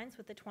guidelines,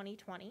 with the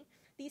 2020,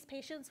 these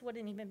patients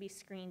wouldn't even be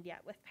screened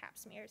yet with pap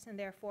smears and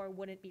therefore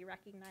wouldn't be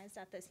recognized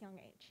at this young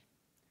age.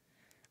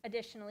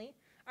 Additionally,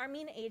 our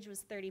mean age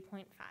was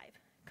 30.5.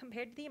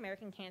 Compared to the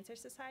American Cancer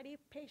Society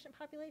patient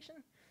population,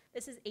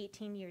 this is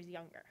 18 years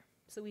younger.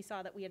 So we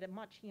saw that we had a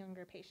much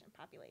younger patient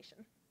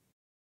population.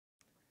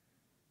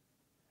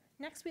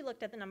 Next, we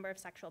looked at the number of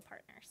sexual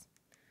partners.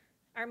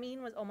 Our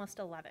mean was almost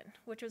 11,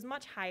 which was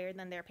much higher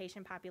than their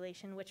patient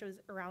population, which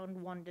was around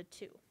 1 to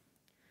 2.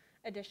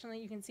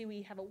 Additionally, you can see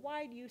we have a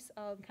wide use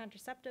of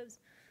contraceptives.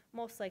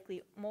 Most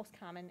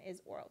common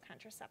is oral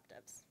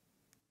contraceptives.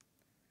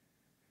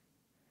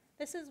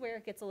 This is where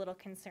it gets a little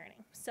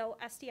concerning. So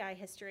STI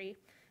history,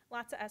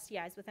 lots of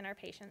STIs within our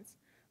patients.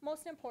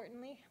 Most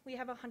importantly, we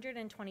have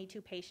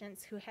 122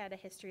 patients who had a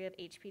history of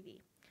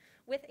HPV.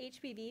 With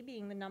HPV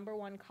being the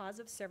 #1 cause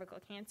of cervical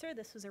cancer,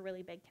 this was a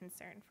really big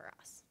concern for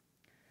us.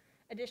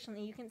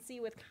 Additionally, you can see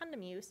with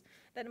condom use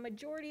that a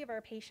majority of our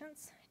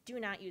patients do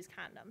not use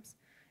condoms,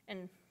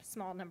 and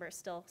small numbers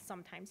still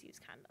sometimes use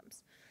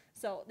condoms.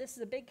 So this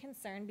is a big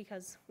concern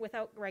because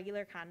without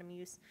regular condom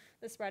use,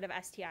 the spread of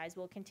STIs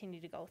will continue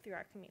to go through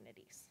our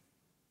communities.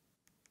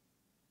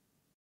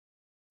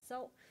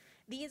 So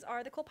these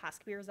are the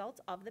colposcopy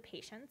results of the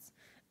patients.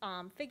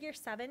 Figure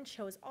 7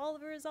 shows all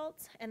of the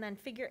results, and then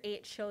figure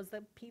 8 shows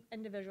the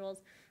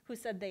individuals who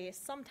said they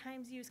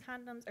sometimes use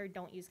condoms or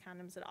don't use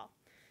condoms at all.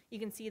 You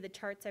can see the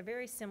charts are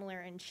very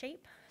similar in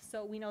shape,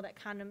 so we know that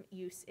condom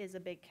use is a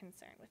big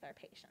concern with our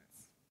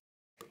patients.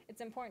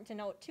 It's important to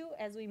note too,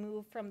 as we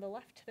move from the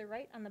left to the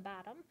right on the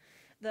bottom,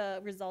 the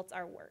results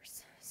are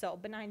worse. So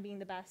benign being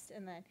the best,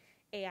 and then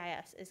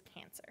AIS is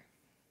cancer.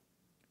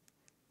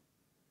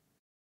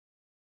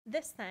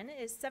 This then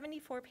is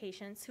 74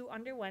 patients who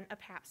underwent a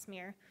pap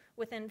smear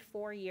within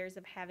 4 years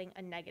of having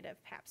a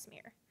negative pap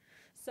smear.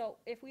 So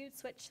if we would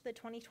switch to the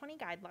 2020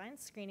 guidelines,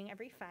 screening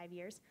every 5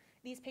 years,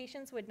 these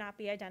patients would not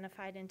be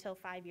identified until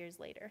 5 years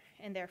later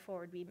and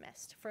therefore would be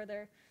missed,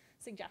 further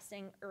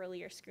suggesting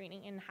earlier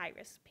screening in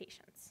high-risk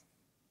patients.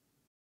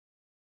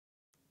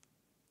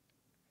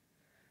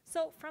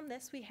 So from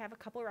this, we have a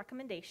couple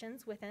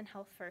recommendations within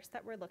Health First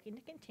that we're looking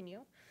to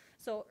continue.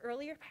 So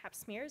earlier pap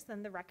smears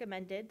than the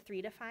recommended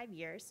 3 to 5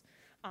 years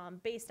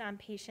based on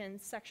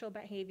patients' sexual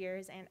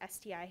behaviors and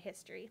STI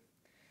history.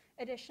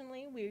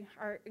 Additionally, we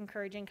are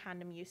encouraging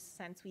condom use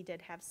since we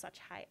did have such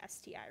high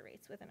STI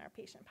rates within our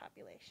patient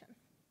population.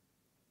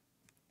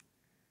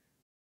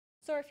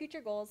 So our future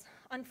goals,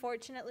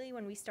 unfortunately,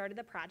 when we started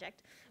the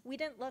project, we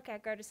didn't look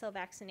at Gardasil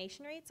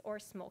vaccination rates or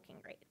smoking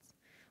rates.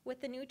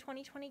 With the new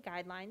 2020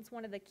 guidelines,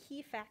 one of the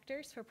key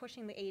factors for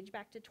pushing the age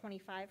back to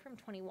 25 from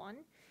 21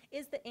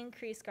 is the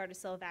increased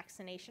Gardasil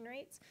vaccination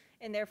rates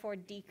and therefore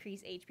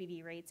decreased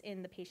HPV rates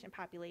in the patient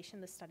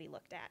population the study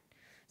looked at.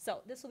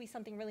 So this will be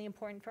something really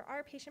important for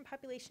our patient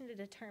population to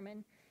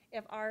determine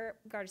if our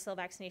Gardasil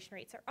vaccination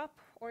rates are up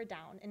or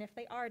down, and if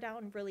they are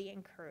down, really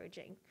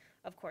encouraging,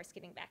 of course,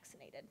 getting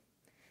vaccinated.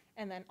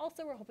 And then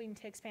also we're hoping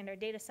to expand our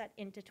data set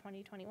into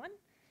 2021.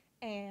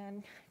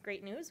 And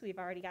great news, we've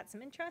already got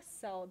some interest,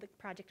 so the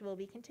project will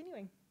be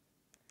continuing.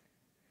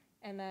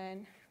 And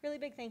then really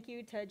big thank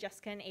you to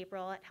Jessica and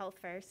April at Health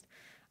First.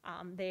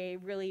 They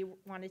really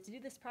wanted to do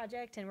this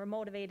project and were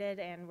motivated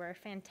and were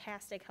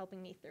fantastic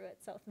helping me through it,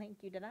 so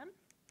thank you to them.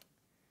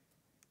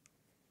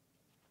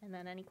 And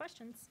then any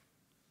questions?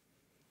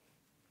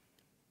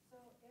 So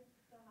if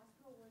the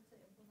hospital were to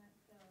implement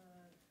the,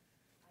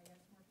 I guess,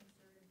 more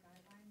conservative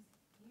guidelines,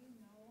 do you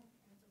know,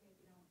 and it's okay if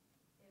you don't,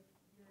 if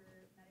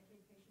your Medicaid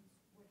patients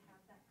would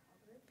have that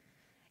covered?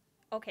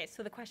 Okay,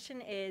 so the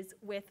question is,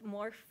 with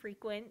more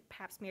frequent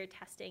pap smear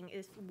testing,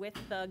 is with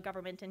the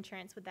government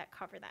insurance, would that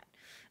cover that?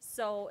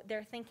 So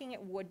they're thinking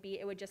it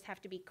would just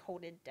have to be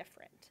coded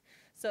different.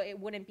 So it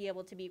wouldn't be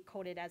able to be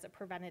coded as a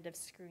preventative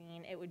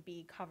screen, it would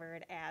be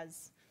covered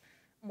as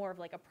more of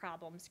like a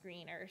problem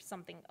screen or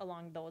something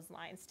along those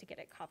lines to get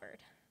it covered.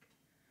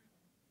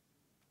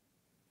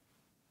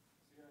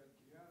 So,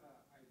 do you have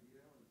an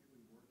idea, or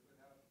people you worked with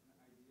have an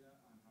idea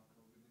on how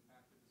COVID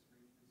impacted the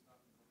screening and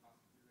stuff and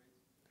colposcopy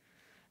rates?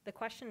 The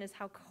question is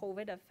how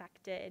COVID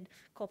affected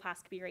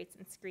colposcopy rates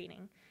and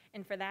screening.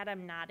 And for that,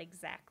 I'm not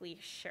exactly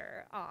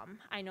sure.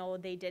 I know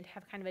they did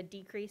have kind of a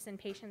decrease in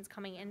patients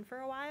coming in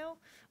for a while,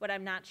 but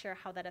I'm not sure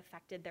how that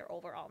affected their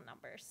overall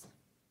numbers.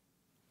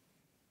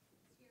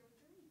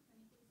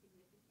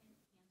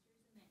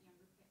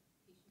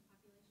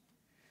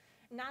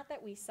 Not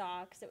that we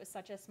saw, because it was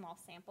such a small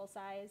sample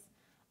size.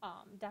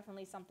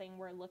 Definitely something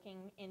we're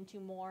looking into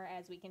more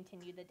as we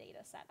continue the data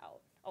set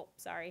out. Oh,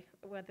 sorry,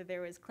 whether there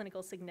was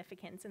clinical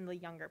significance in the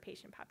younger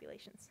patient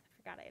populations. I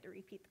forgot I had to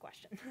repeat the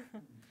question.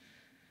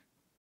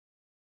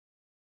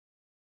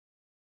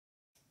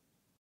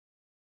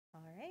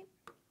 All right.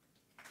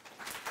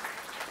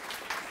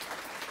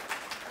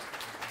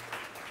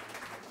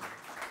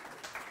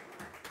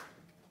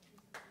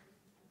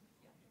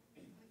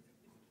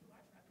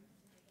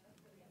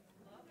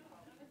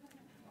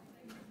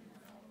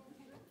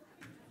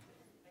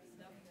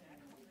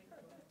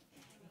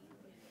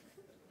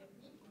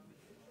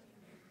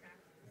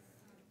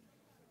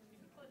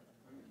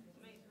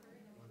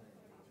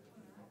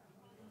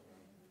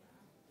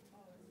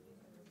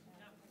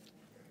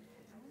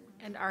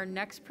 And our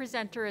next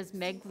presenter is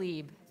Meg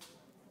Lieb. Is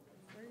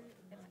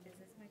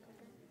this my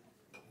clicker?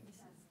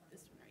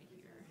 This one right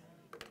here.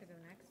 To go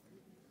next?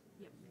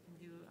 Yep, you can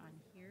do on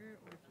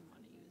here, or if you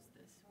want to use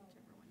this,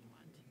 whichever one you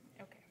want.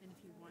 Okay. And if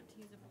you want to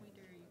use a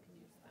pointer, you can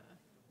use the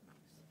mouse.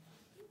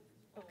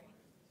 Okay.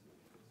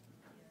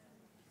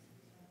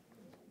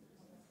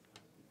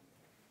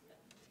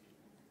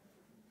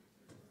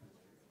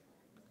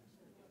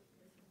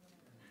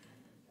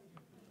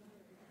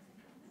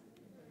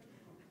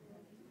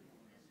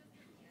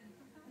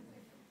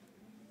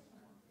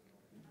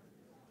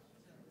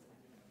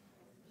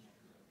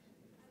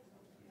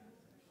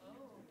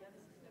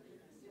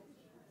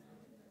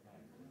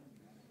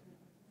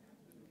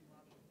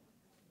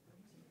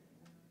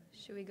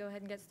 Should we go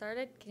ahead and get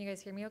started? Can you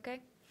guys hear me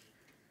okay?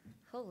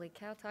 Holy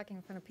cow, talking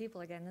in front of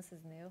people again, this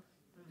is new.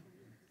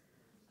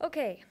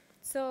 Okay,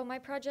 so my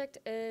project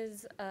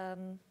is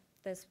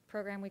this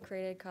program we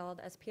created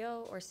called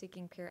SPO, or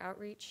Seeking Peer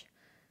Outreach.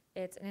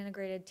 It's an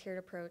integrated tiered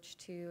approach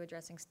to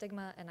addressing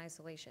stigma and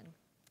isolation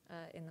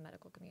in the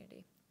medical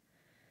community.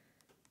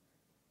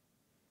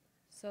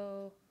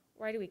 So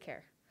why do we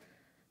care?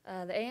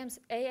 The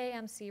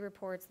AAMC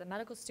reports that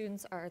medical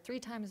students are 3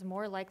 times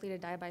more likely to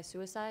die by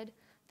suicide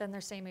than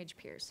their same age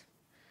peers.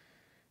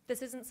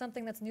 This isn't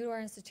something that's new to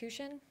our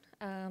institution.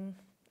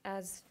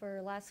 As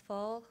for last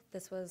fall,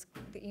 this was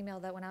the email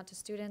that went out to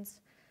students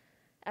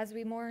as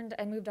we mourned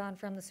and moved on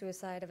from the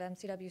suicide of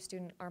MCW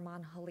student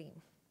Arman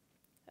Halim.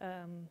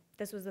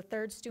 This was the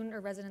 3rd student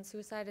or resident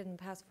suicide in the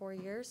past 4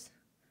 years.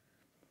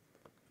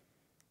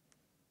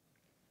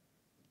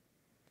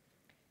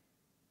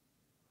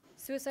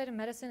 Suicide in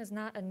medicine is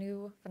not a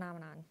new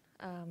phenomenon.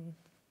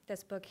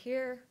 This book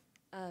here,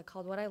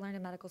 called What I Learned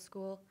in Medical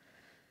School,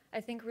 I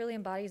think really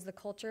embodies the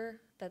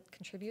culture that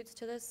contributes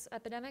to this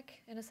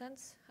epidemic, in a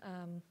sense.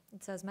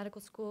 It says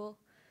medical school,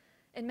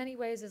 in many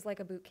ways, is like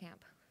a boot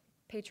camp.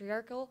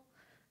 Patriarchal,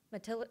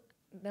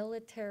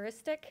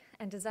 militaristic,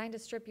 and designed to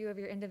strip you of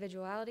your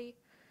individuality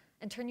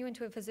and turn you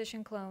into a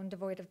physician clone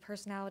devoid of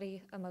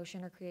personality,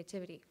 emotion, or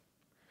creativity.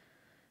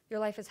 Your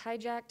life is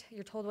hijacked,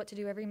 you're told what to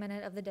do every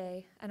minute of the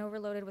day, and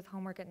overloaded with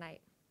homework at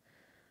night.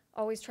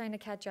 Always trying to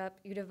catch up,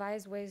 you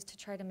devise ways to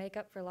try to make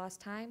up for lost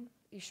time.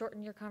 You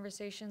shorten your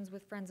conversations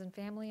with friends and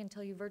family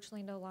until you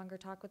virtually no longer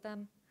talk with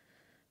them.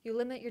 You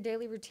limit your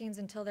daily routines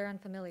until they're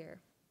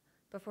unfamiliar.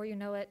 Before you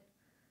know it,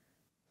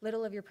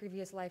 little of your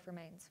previous life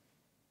remains.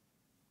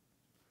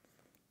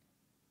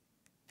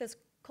 This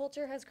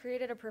culture has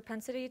created a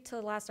propensity to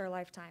last our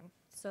lifetime.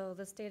 So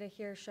this data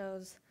here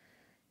shows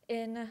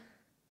in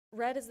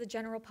red is the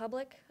general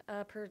public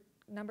per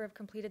number of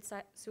completed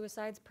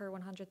suicides per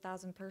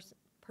 100,000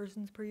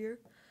 persons per year,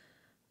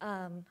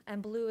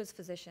 and blue is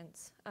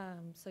physicians.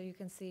 So you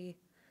can see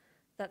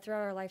that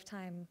throughout our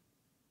lifetime,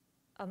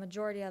 a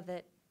majority of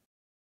it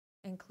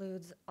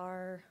includes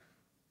our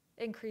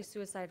increased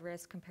suicide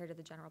risk compared to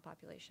the general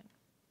population.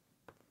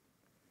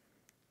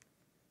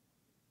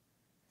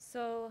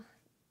 So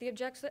the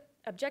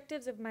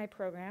objectives of my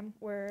program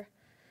were,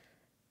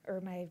 or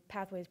my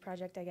Pathways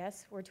project, I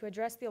guess, were to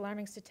address the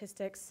alarming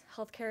statistics,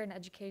 healthcare and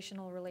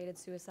educational related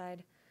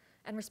suicide,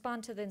 and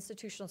respond to the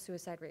institutional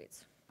suicide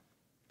rates.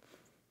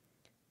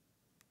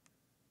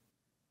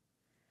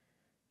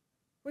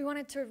 We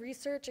wanted to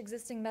research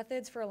existing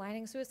methods for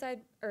aligning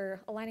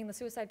the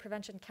Suicide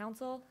Prevention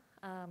Council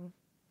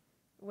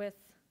with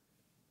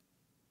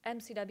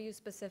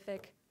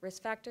MCW-specific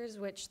risk factors,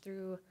 which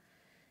through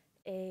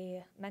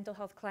a mental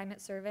health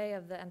climate survey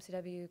of the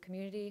MCW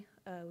community,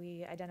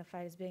 we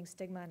identified as being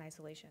stigma and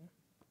isolation.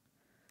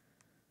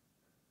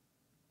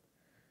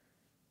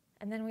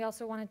 And then we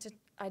also wanted to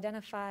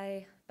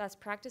identify best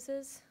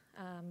practices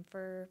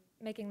for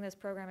making this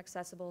program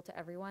accessible to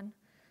everyone.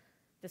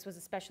 This was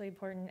especially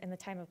important in the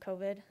time of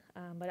COVID,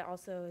 but it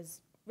also is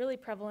really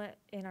prevalent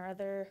in our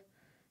other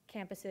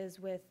campuses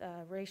with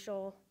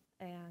racial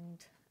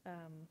and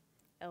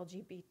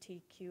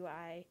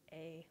LGBTQIA+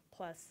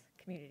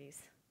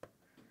 communities.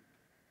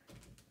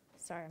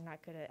 Sorry, I'm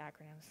not good at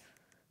acronyms.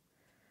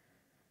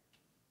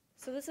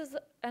 So this is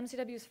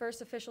MCW's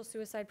first official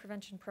suicide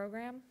prevention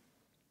program.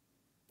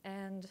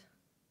 And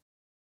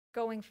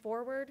going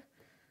forward,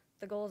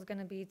 the goal is going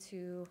to be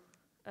to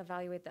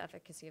evaluate the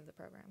efficacy of the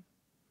program.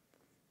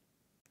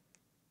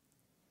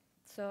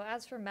 So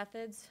as for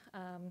methods,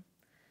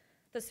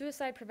 the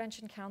Suicide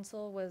Prevention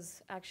Council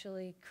was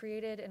actually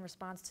created in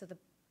response to the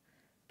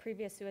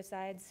previous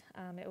suicides.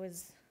 It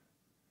was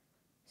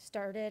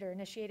started or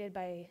initiated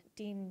by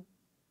Dean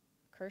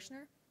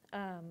Kirshner.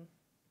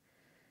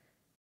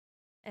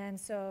 And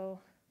so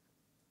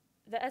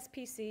the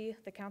SPC,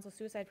 the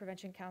Suicide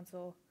Prevention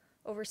Council,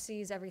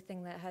 oversees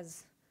everything that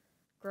has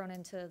grown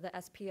into the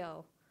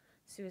SPO,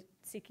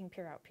 Seeking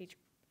Peer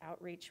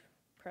Outreach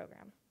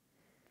program.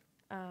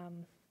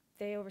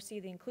 They oversee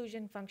the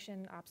inclusion,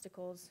 function,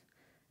 obstacles,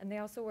 and they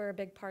also were a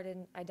big part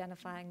in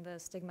identifying the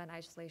stigma and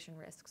isolation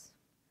risks.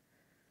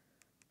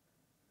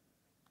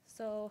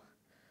 So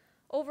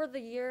over the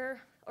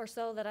year or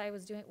so that I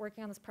was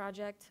working on this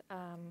project,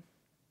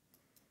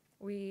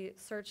 we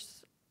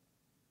searched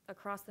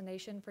across the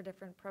nation for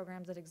different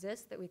programs that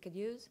exist that we could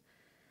use,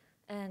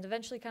 and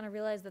eventually kind of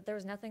realized that there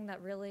was nothing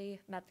that really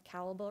met the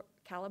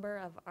caliber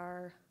of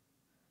our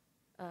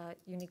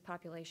unique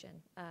population.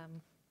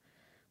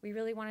 We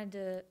really wanted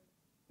to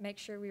make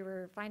sure we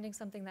were finding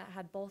something that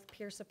had both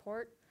peer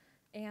support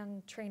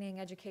and training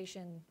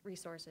education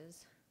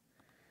resources.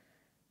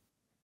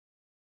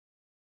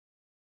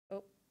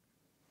 Oh,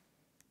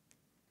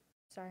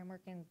 sorry, I'm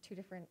working 2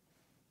 different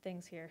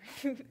things here.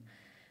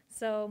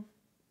 So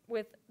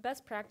with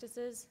best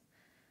practices,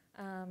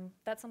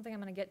 that's something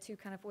I'm going to get to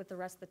kind of with the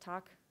rest of the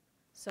talk.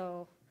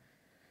 So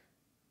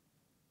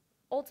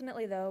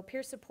ultimately, though,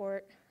 peer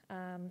support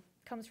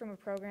comes from a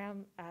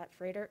program at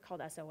Freighter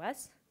called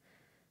SOS.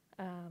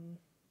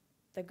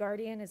 The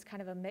Guardian is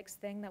kind of a mixed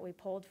thing that we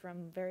pulled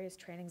from various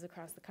trainings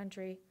across the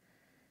country.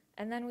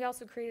 And then we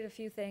also created a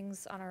few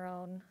things on our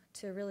own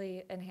to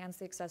really enhance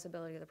the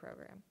accessibility of the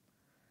program.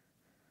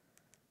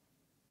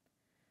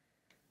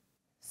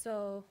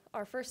 So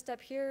our first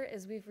step here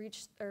is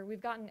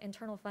we've gotten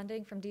internal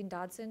funding from Dean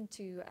Dodson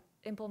to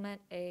implement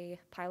a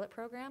pilot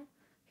program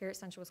here at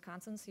Central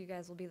Wisconsin. So you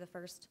guys will be the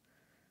first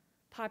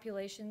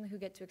population who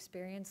get to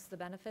experience the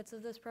benefits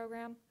of this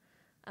program.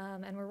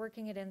 And we're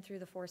working it in through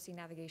the 4C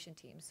navigation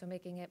team, so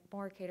making it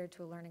more catered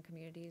to learning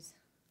communities.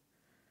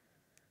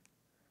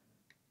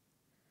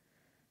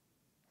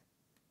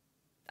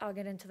 I'll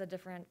get into the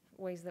different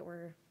ways that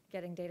we're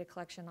getting data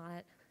collection on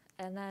it.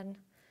 And then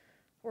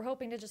we're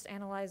hoping to just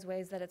analyze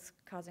ways that it's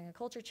causing a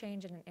culture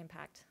change and an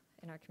impact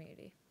in our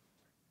community.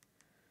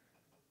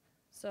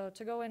 So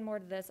to go in more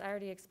to this, I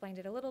already explained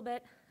it a little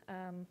bit,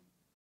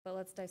 but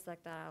let's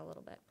dissect that out a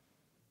little bit.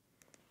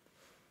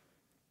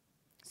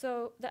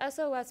 So the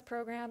SOS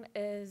program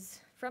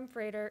is from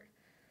Freighter,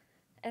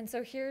 and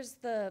so here's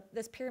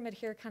this pyramid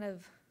here kind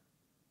of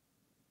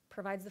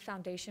provides the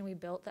foundation we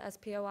built the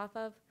SPO off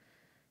of.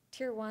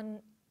 Tier 1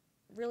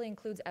 really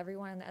includes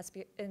everyone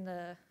in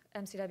the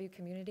MCW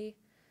community.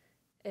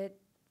 It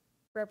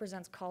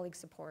represents colleague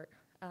support.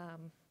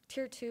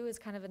 Tier 2 is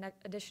kind of an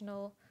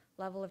additional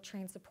level of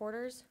trained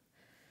supporters.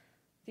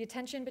 The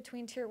attention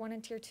between Tier 1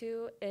 and Tier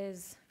 2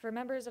 is for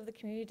members of the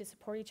community to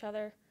support each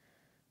other,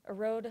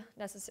 erode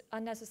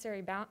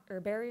unnecessary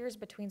barriers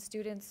between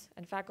students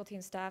and faculty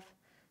and staff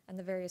and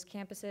the various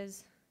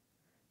campuses,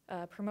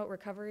 promote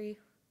recovery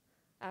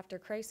after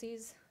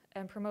crises,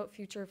 and promote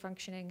future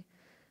functioning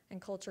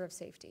and culture of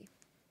safety.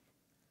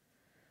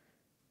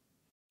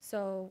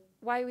 So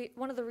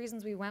one of the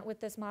reasons we went with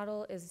this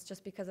model is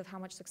just because of how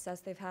much success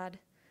they've had.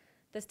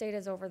 This data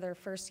is over their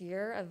first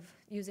year of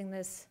using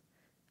this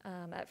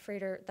at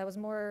Freighter.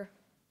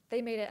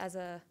 They made it as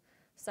a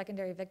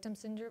secondary victim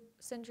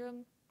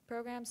syndrome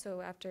program,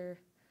 so after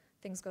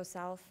things go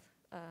south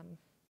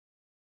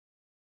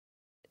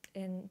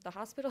in the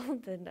hospital,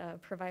 then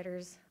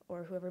providers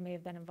or whoever may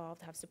have been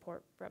involved have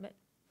support from it.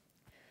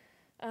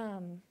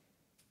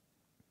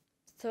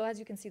 So as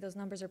you can see, those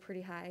numbers are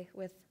pretty high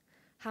with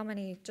how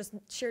many, just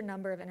sheer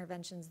number of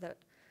interventions that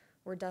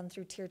were done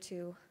through Tier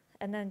 2.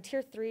 And then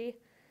Tier 3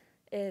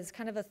 is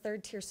kind of a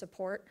third tier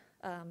support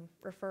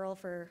referral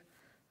for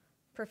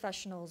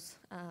professionals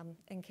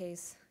in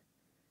case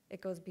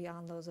it goes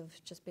beyond those of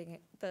just being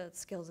the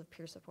skills of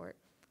peer support.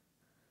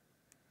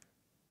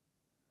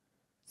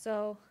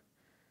 So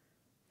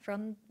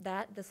from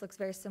that, this looks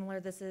very similar.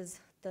 This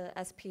is the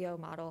SPO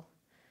model.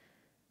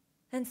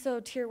 And so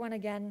Tier 1,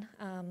 again,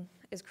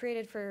 is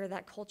created for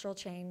that cultural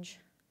change.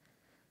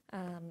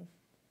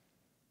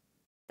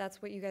 That's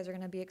what you guys are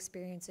going to be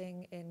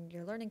experiencing in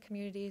your learning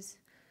communities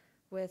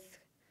with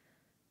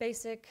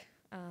basic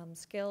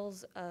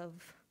skills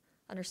of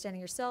understanding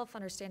yourself,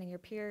 understanding your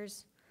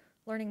peers,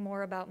 learning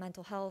more about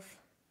mental health,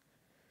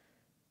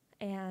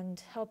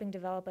 and helping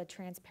develop a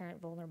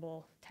transparent,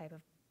 vulnerable type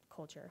of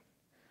culture.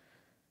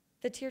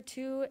 The Tier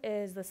 2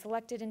 is the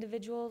selected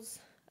individuals.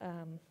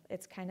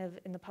 It's kind of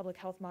in the public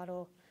health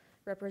model,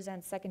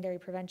 represents secondary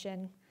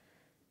prevention.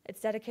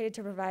 It's dedicated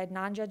to provide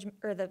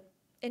the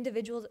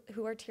individuals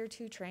who are Tier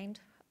 2 trained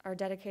are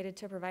dedicated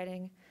to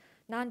providing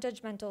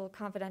non-judgmental,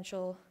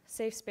 confidential,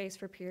 safe space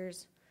for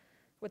peers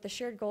with the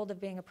shared goal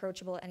of being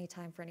approachable at any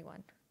time for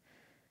anyone.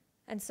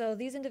 And so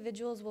these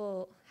individuals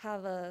will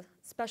have a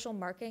special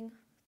marking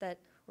that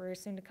we're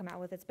soon to come out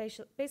with. It's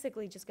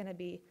basically just going to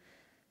be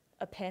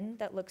a pin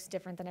that looks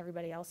different than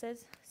everybody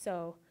else's.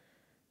 So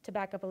to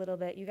back up a little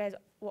bit, you guys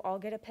will all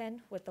get a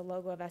pin with the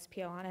logo of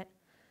SPO on it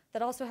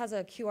that also has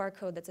a QR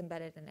code that's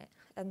embedded in it.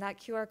 And that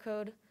QR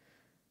code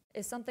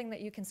is something that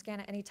you can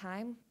scan at any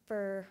time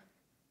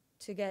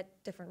to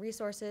get different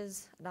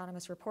resources,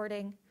 anonymous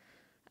reporting,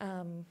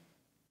 a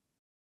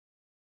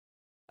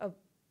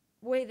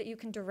way that you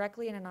can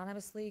directly and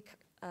anonymously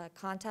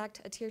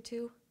contact a Tier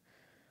 2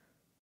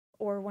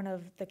 or one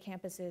of the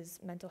campus's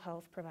mental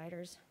health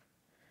providers.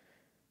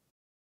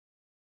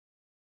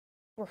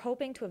 We're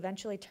hoping to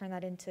eventually turn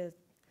that into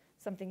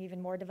something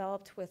even more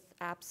developed with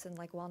apps and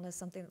like wellness,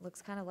 something that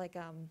looks kind of like,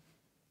 I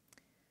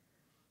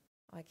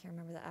can't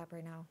remember the app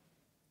right now.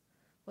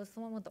 What's the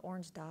one with the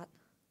orange dot?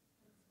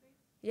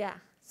 Yeah,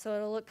 so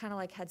it'll look kind of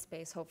like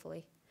Headspace,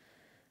 hopefully.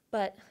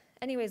 But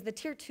anyways, the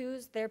Tier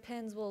 2s, their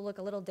pins will look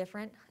a little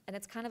different, and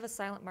it's kind of a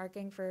silent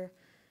marking for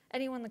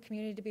anyone in the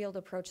community to be able to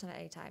approach them at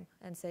any time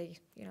and say,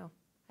 you know,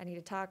 I need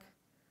to talk,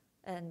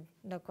 and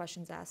no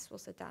questions asked. We'll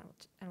sit down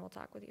and we'll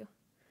talk with you.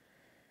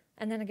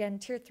 And then again,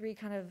 Tier 3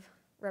 kind of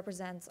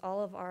represents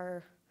all of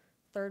our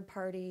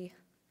third-party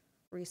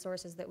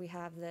resources that we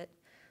have that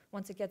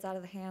once it gets out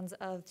of the hands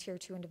of Tier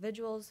 2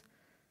 individuals,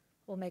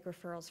 we'll make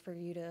referrals for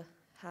you to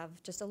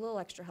have just a little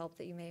extra help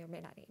that you may or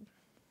may not need.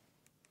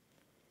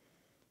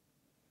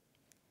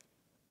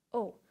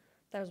 Oh,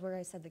 that was where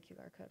I said the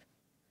QR code.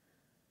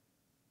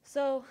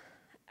 So,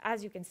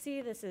 as you can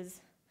see, this is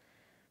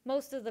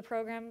most of the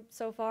program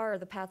so far, or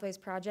the Pathways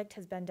project,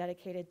 has been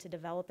dedicated to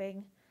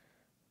developing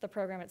the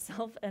program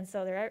itself, and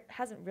so there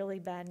hasn't really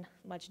been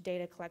much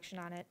data collection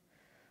on it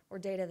or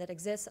data that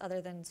exists other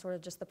than sort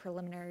of just the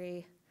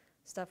preliminary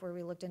stuff where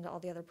we looked into all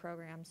the other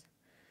programs.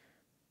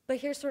 But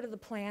here's sort of the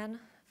plan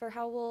for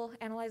how we'll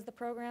analyze the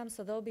program.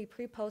 So there'll be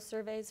pre-post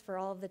surveys for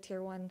all of the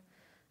Tier 1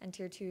 and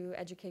Tier 2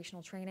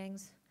 educational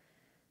trainings,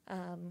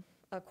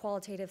 a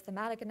qualitative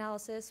thematic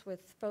analysis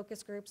with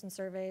focus groups and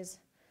surveys,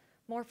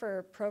 more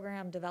for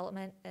program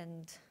development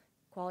and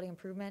quality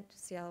improvement, to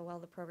see how well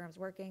the program's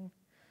working,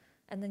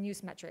 and then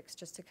use metrics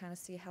just to kind of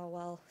see how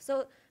well.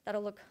 So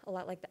that'll look a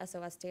lot like the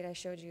SOS data I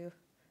showed you,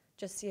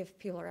 just see if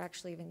people are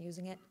actually even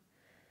using it.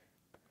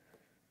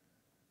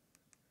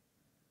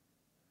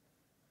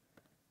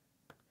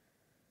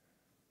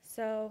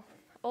 So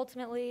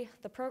ultimately,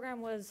 the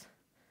program was,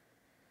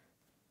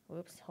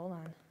 whoops, hold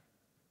on.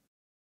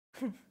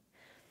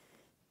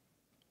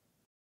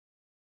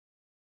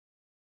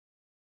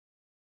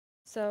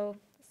 So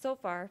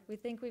far, we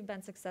think we've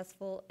been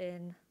successful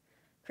in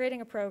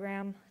creating a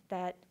program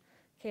that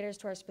caters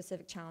to our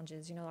specific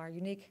challenges, you know, our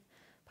unique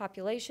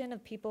population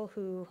of people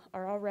who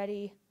are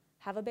already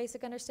have a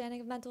basic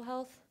understanding of mental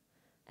health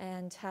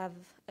and have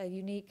a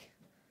unique,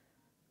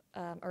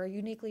 or are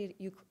uniquely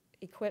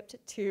equipped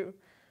to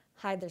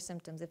hide their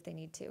symptoms if they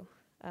need to.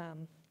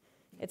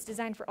 It's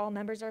designed for all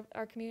members of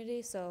our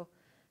community, so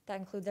that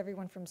includes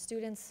everyone from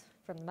students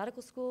from the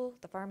medical school,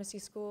 the pharmacy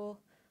school,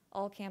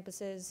 all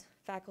campuses,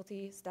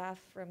 faculty, staff,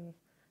 from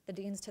the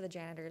deans to the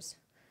janitors.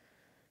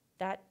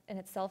 That in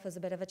itself is a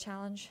bit of a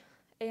challenge,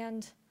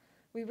 and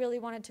we really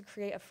wanted to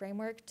create a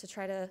framework to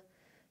try to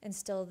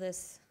instill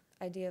this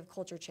idea of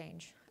culture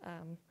change.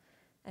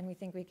 And we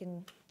think we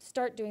can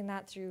start doing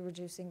that through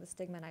reducing the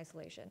stigma and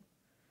isolation.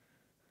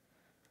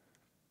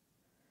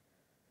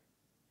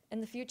 In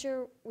the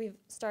future, we've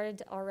started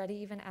to already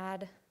even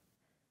add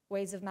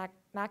ways of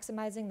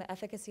maximizing the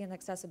efficacy and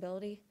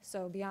accessibility.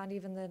 So beyond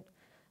even the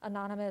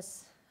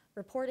anonymous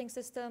reporting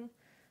system,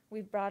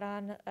 we've brought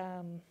on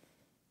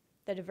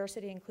the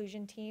diversity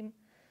inclusion team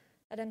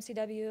at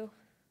MCW,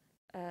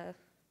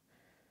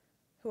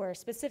 who are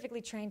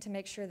specifically trained to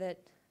make sure that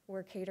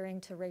we're catering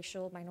to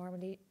racial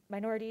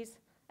minorities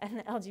and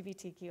the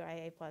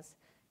LGBTQIA+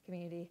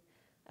 community,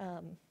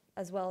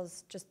 as well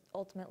as just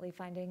ultimately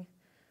finding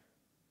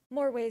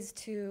more ways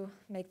to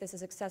make this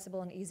as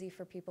accessible and easy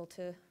for people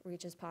to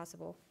reach as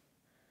possible.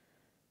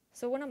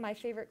 So one of my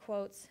favorite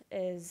quotes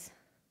is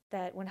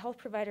that when health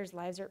providers'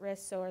 lives are at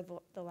risk, so are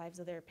the lives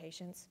of their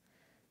patients.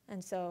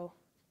 And so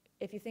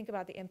if you think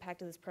about the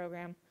impact of this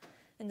program,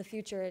 in the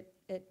future,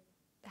 it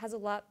has a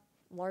lot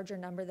larger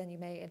number than you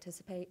may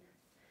anticipate.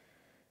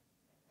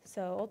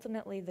 So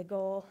ultimately, the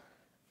goal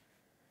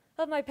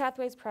of my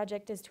Pathways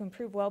project is to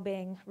improve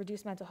well-being,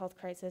 reduce mental health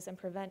crisis, and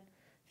prevent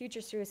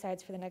future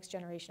suicides for the next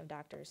generation of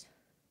doctors.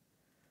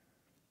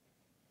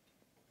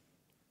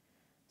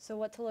 So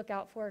what to look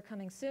out for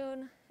coming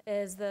soon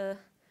is the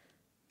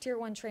Tier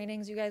 1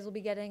 trainings you guys will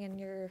be getting in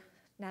your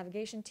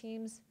navigation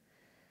teams,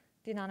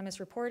 the anonymous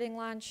reporting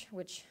launch,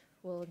 which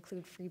will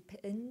include free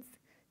pins,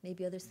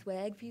 maybe other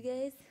swag for you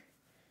guys.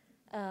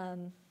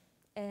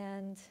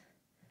 And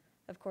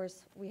of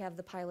course, we have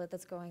the pilot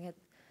that's going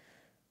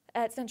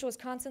at Central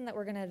Wisconsin that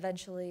we're going to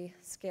eventually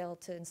scale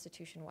to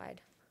institution-wide.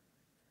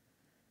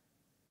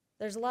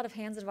 There's a lot of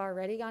hands that have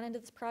already gone into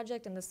this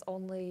project, and this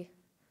only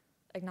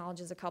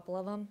acknowledges a couple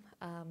of them.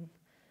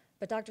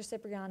 But Dr.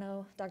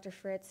 Cipriano, Dr.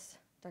 Fritz,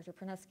 Dr.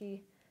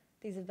 Pranuski,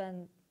 these have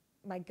been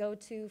my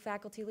go-to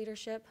faculty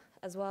leadership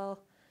as well.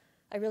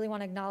 I really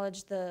want to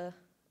acknowledge the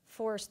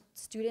 4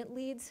 student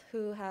leads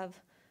who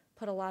have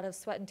put a lot of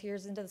sweat and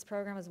tears into this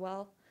program as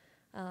well.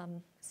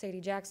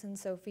 Sadie Jackson,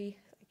 Sophie,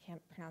 I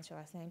can't pronounce your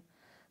last name,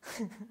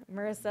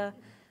 Marissa,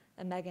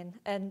 and Megan.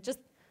 And just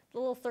the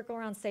little circle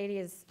around Sadie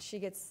is she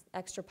gets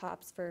extra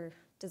pops for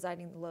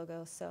designing the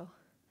logo, so.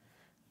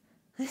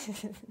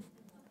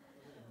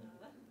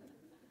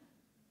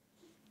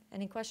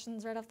 Any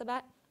questions right off the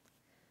bat?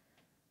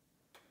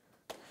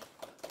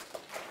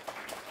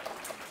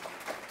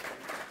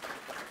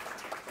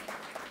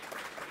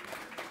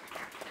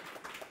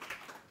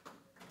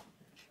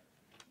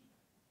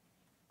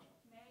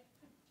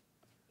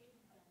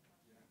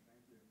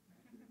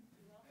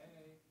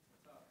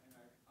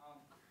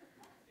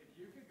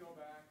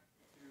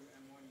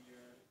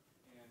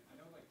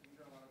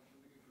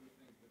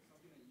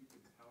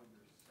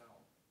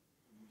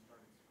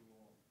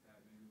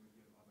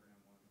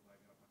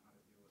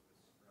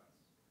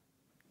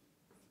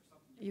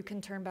 You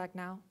can turn back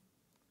now.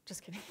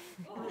 Just kidding.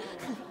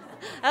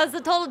 That was a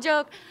total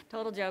joke.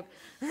 Total joke.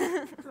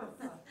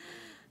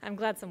 I'm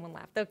glad someone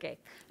laughed. Okay.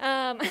 You do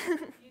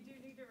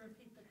need to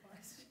repeat the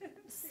question.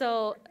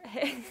 So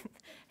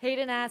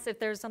Hayden asked if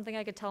there's something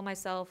I could tell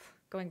myself,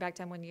 going back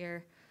to M1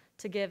 year,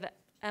 to give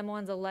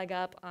M1s a leg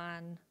up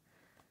on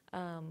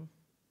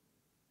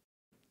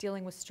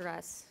dealing with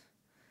stress.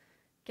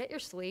 Get your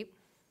sleep.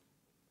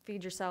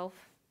 Feed yourself.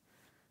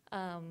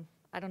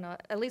 I don't know.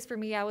 At least for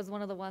me, I was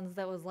one of the ones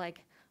that was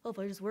like, oh, if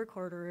I just work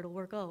harder, it'll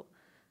work out.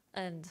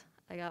 And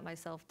I got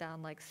myself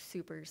down like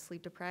super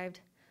sleep deprived,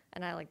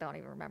 and I like don't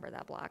even remember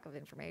that block of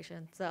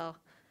information. So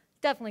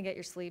definitely get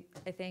your sleep,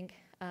 I think.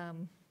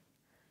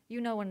 You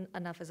know when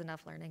enough is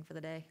enough learning for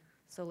the day,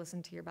 so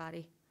listen to your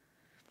body.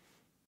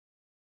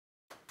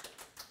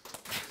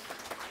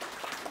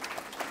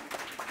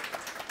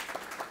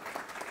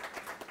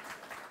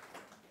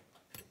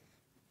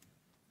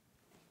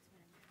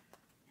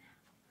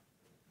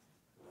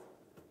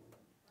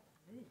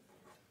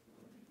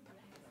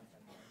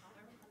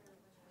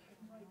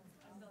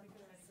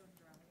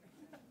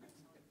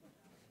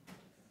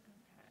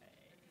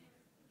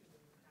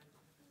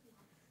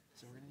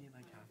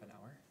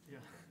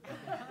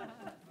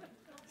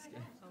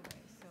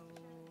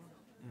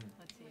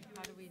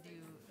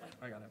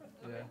 I got it.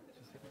 Yeah,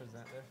 just hit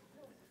present there. You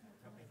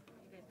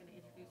guys gonna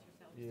introduce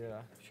yourselves?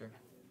 Yeah, sure.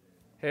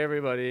 Hey,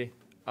 everybody.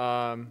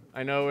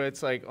 I know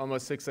it's like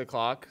almost 6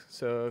 o'clock,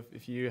 so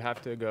if you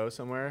have to go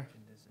somewhere,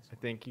 I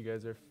think you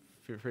guys are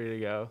free to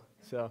go.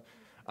 So,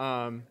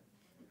 are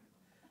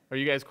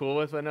you guys cool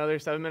with another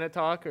 7-minute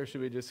talk, or should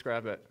we just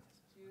scrap it?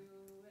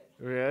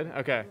 We're good?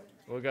 Okay,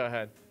 we'll go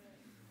ahead.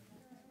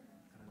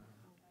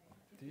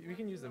 We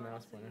can use the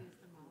mouse pointer.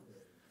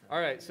 All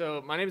right,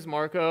 so my name is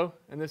Marco,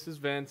 and this is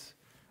Vince.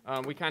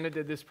 We kind of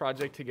did this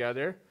project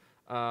together.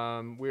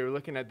 We were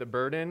looking at the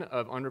burden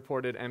of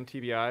unreported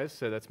MTBIs,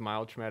 so that's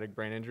mild traumatic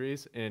brain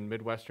injuries, in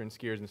Midwestern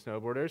skiers and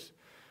snowboarders.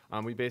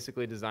 We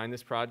basically designed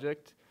this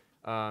project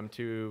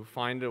to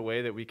find a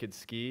way that we could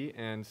ski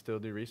and still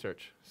do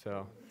research.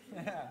 So,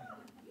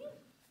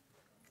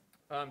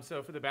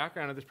 so for the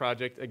background of this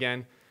project,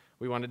 again,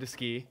 we wanted to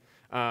ski.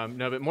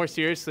 No, but more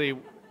seriously,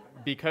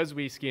 because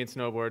we ski and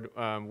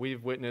snowboard,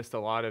 we've witnessed a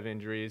lot of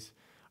injuries,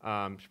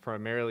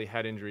 primarily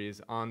head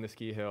injuries on the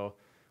ski hill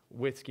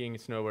with skiing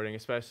and snowboarding,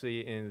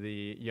 especially in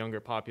the younger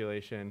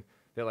population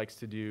that likes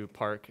to do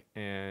park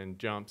and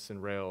jumps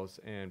and rails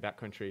and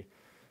backcountry.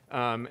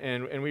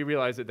 And we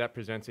realize that that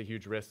presents a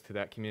huge risk to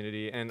that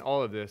community and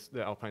all of this,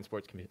 the alpine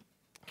sports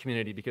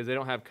community, because they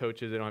don't have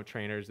coaches, they don't have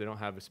trainers, they don't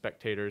have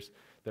spectators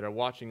that are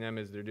watching them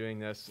as they're doing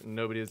this. And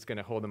nobody is going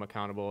to hold them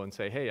accountable and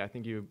say, hey, I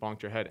think you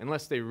bonked your head,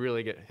 unless they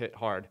really get hit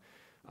hard.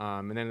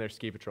 And then there's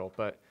ski patrol.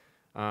 But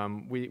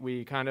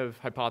we kind of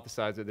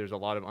hypothesize that there's a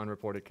lot of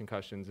unreported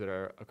concussions that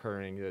are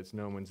occurring, that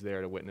no one's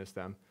there to witness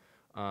them.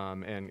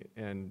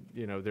 And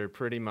you know, they're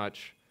pretty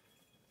much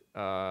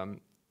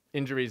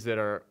injuries that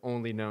are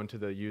only known to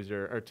the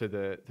user or to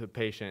the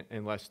patient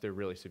unless they're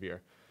really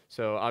severe.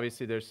 So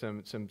obviously there's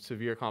some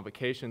severe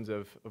complications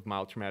of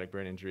mild traumatic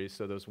brain injuries,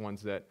 so those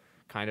ones that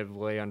kind of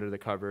lay under the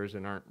covers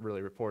and aren't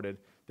really reported.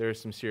 There's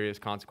some serious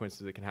consequences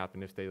that can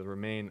happen if they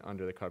remain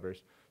under the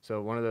covers.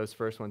 So one of those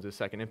first ones is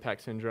second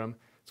impact syndrome.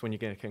 It's when you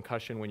get a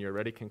concussion when you're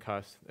already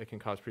concussed. It can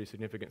cause pretty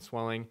significant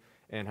swelling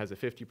and has a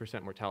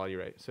 50% mortality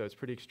rate. So it's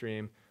pretty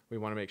extreme. We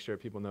want to make sure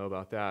people know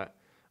about that.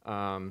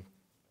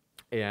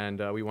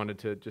 We wanted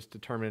to just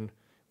determine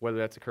whether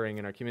that's occurring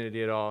in our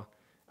community at all.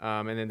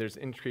 And then there's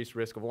increased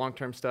risk of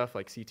long-term stuff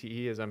like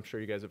CTE, as I'm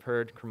sure you guys have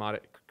heard,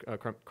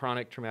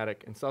 chronic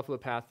traumatic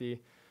encephalopathy,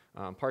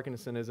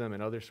 Parkinsonism,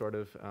 and other sort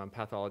of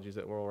pathologies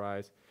that will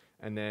arise.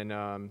 And then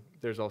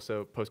there's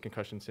also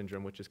post-concussion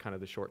syndrome, which is kind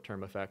of the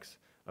short-term effects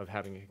of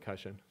having a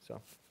concussion. So,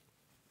 all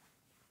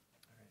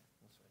right,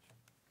 we'll switch.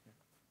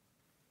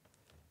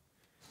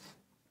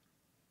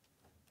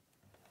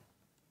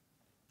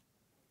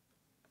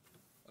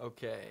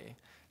 Okay.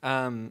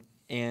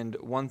 And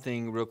one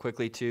thing real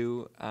quickly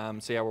too,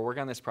 so yeah, we're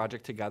working on this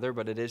project together,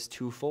 but it is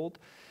twofold.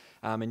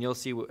 And you'll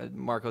see what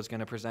Marco's going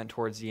to present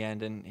towards the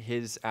end, and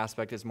his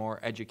aspect is more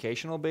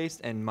educational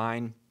based, and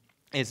mine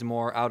is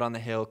more out on the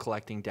hill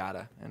collecting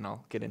data, and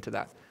I'll get into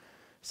that.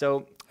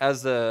 So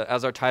as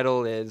our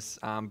title is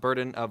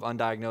burden of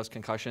undiagnosed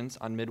concussions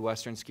on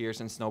Midwestern skiers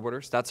and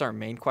snowboarders, that's our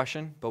main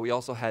question, but we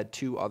also had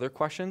two other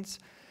questions.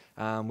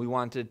 We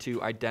wanted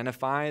to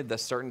identify the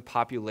certain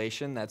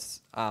population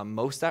that's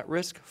most at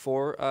risk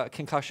for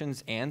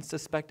concussions and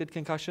suspected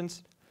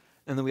concussions.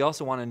 And then we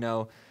also want to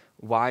know,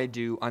 why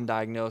do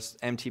undiagnosed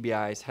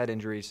MTBIs, head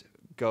injuries,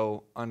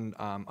 go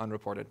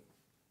unreported?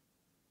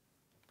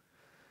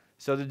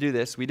 So to do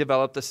this, we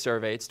developed a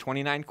survey. It's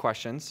 29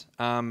 questions,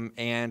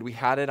 and we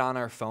had it on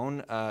our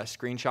phone, a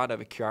screenshot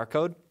of a QR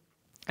code.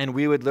 And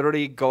we would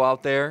literally go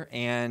out there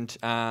and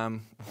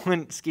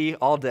wouldn't ski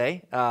all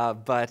day,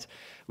 but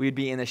we'd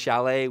be in the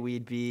chalet,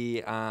 we'd be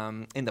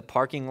in the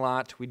parking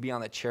lot, we'd be on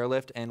the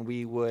chairlift, and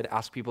we would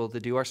ask people to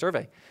do our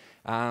survey.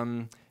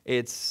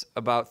 It's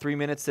about 3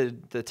 minutes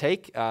to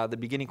take. The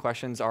beginning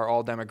questions are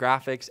all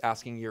demographics,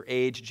 asking your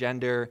age,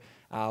 gender,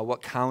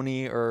 what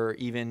county or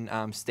even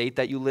state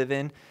that you live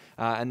in.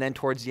 And then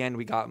towards the end,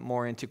 we got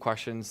more into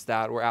questions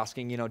that were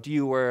asking, you know, do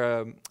you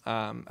wear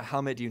a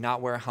helmet? Do you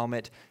not wear a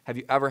helmet? Have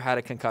you ever had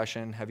a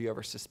concussion? Have you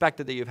ever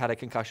suspected that you've had a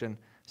concussion?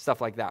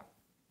 Stuff like that.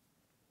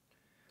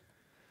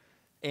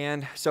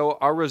 And so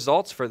our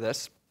results for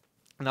this,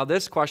 now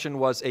this question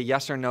was a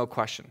yes or no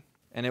question.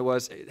 And it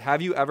was,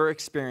 have you ever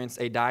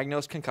experienced a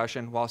diagnosed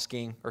concussion while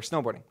skiing or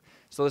snowboarding?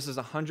 So this is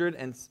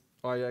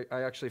I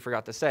actually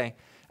forgot to say,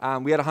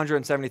 we had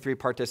 173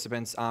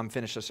 participants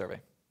finish the survey.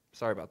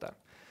 Sorry about that.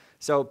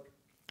 So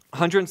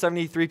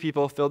 173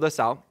 people filled this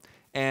out,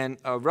 and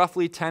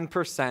roughly 10%,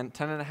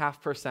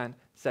 10.5%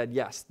 said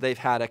yes, they've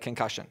had a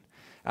concussion.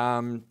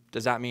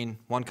 Does that mean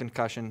 1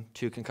 concussion,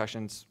 2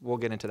 concussions? We'll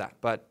get into that,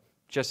 but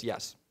just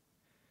yes.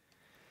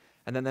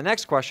 And then the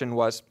next question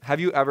was,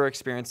 have you ever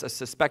experienced a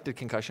suspected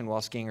concussion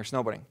while skiing or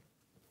snowboarding?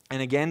 And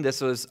again,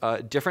 this was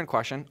a different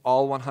question.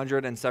 All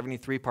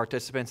 173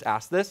 participants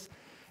asked this,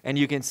 and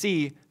you can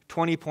see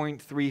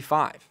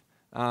 20.35.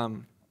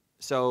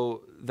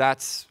 So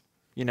that's,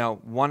 you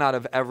know, 1 out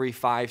of every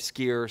 5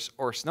 skiers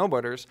or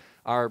snowboarders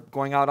are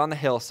going out on the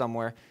hill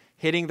somewhere,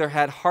 hitting their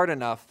head hard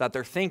enough that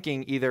they're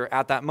thinking either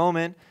at that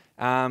moment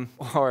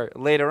or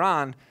later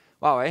on,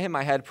 wow, I hit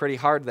my head pretty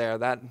hard there.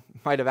 That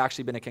might have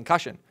actually been a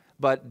concussion,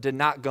 but did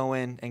not go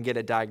in and get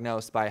it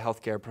diagnosed by a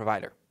healthcare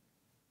provider.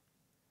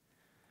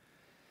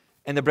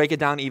 And to break it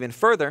down even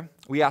further,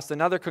 we asked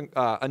another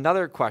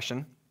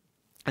question,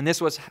 and this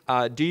was,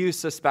 do you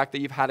suspect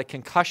that you've had a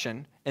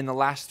concussion in the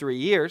last 3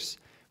 years?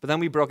 But then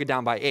we broke it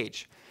down by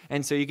age.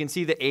 And so you can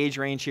see the age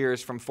range here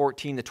is from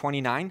 14 to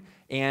 29,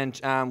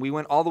 and we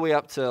went all the way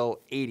up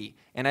till 80.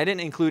 And I didn't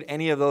include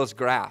any of those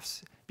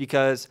graphs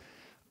because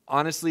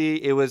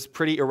honestly, it was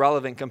pretty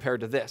irrelevant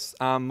compared to this.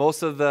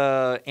 Most of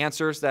the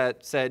answers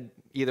that said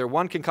either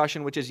 1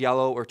 concussion, which is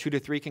yellow, or 2 to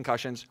 3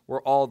 concussions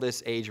were all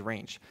this age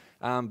range.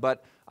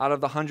 But out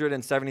of the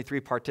 173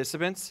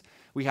 participants,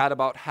 we had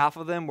about half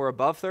of them were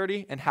above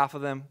 30 and half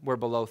of them were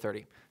below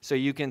 30. So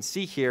you can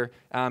see here,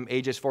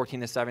 ages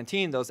 14 to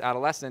 17, those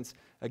adolescents,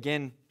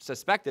 again,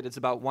 suspected it's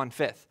about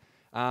 1/5.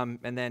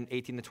 And then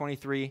 18 to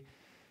 23,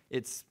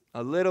 it's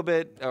a little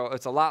bit,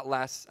 it's a lot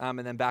less. And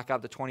then back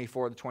up to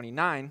 24 to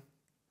 29,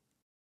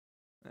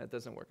 that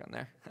doesn't work on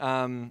there,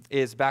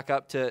 is back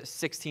up to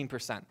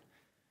 16%.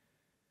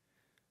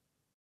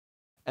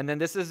 And then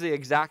this is the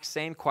exact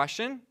same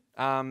question.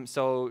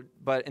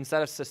 But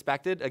instead of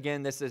suspected,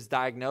 again, this is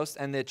diagnosed,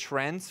 and the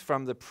trends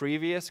from the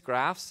previous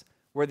graphs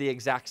were the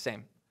exact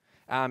same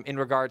in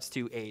regards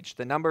to age.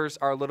 The numbers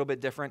are a little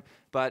bit different,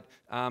 but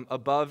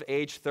above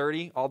age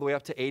 30 all the way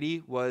up to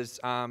 80 was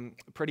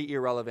pretty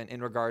irrelevant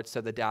in regards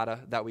to the data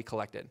that we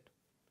collected.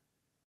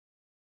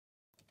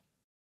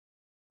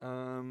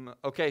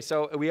 Okay,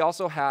 so we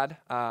also had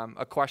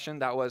a question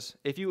that was,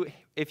 if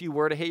you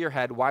were to hit your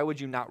head, why would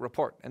you not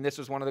report? And this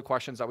was one of the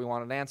questions that we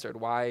wanted answered.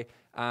 Why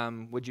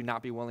would you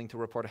not be willing to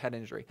report a head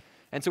injury?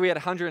 And so we had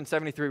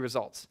 173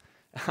 results.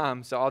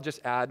 So I'll just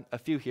add a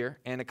few here,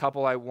 and a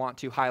couple I want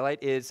to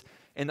highlight is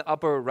in the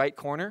upper right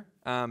corner,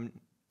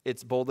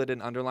 it's bolded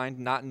and underlined,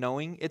 not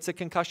knowing it's a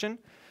concussion.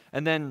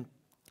 And then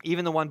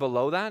even the one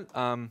below that,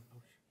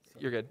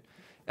 you're good.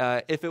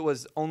 If it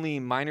was only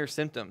minor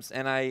symptoms.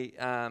 And I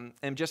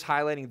am just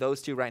highlighting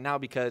those two right now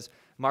because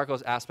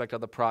Marco's aspect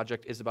of the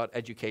project is about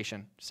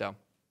education.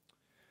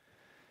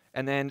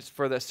 And then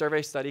for the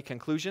survey study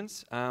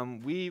conclusions,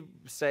 we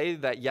say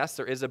that yes,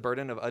 there is a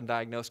burden of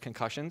undiagnosed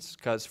concussions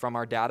because from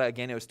our data,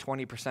 again, it was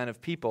 20% of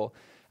people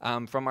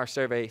from our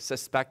survey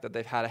suspect that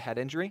they've had a head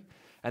injury.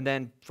 And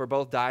then for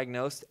both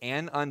diagnosed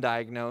and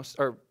undiagnosed,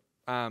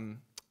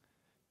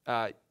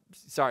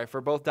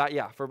 for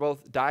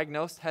both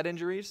diagnosed head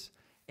injuries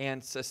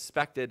and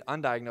suspected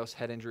undiagnosed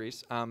head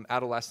injuries,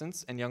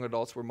 adolescents and young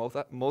adults were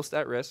most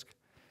at risk.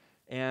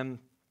 And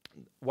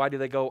why do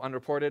they go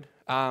unreported?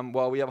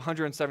 Well, we have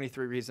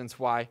 173 reasons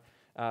why,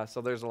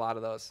 so there's a lot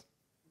of those.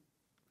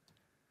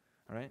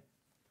 All right.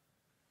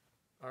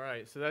 All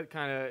right, so that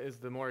kind of is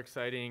the more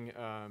exciting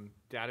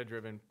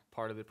data-driven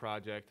part of the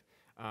project.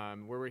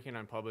 We're working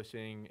on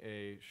publishing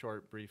a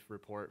short, brief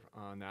report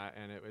on that,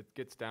 and it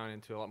gets down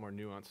into a lot more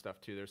nuanced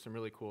stuff too. There's some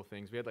really cool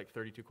things. We had like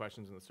 32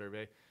 questions in the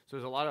survey, so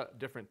there's a lot of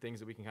different things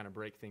that we can kind of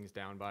break things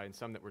down by, and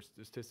some that were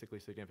statistically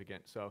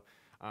significant. So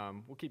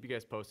we'll keep you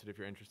guys posted if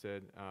you're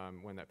interested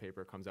when that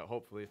paper comes out,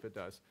 hopefully if it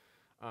does.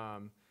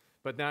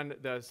 But then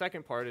the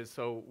second part is,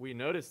 so we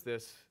noticed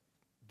this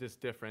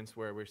difference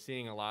where we're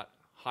seeing a lot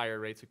higher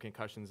rates of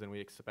concussions than we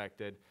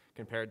expected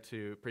compared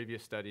to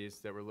previous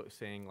studies that were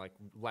saying like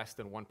less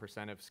than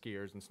 1% of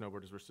skiers and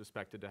snowboarders were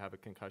suspected to have a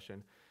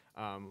concussion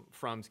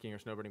from skiing or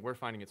snowboarding. We're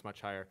finding it's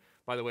much higher.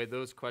 By the way,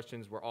 those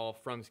questions were all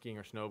from skiing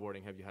or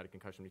snowboarding, have you had a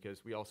concussion?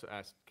 Because we also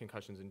asked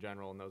concussions in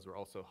general, and those were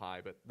also high,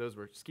 but those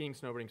were skiing,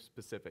 snowboarding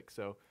specific,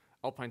 so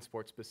alpine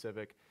sports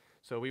specific.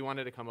 So we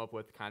wanted to come up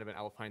with kind of an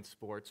alpine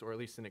sports, or at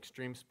least an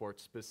extreme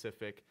sports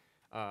specific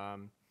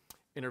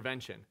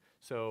intervention.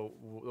 So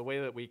the way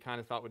that we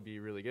kind of thought would be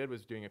really good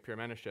was doing a peer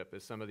mentorship,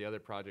 as some of the other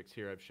projects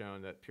here have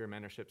shown that peer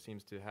mentorship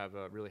seems to have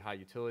a really high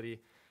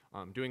utility.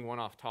 Doing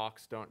one-off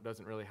talks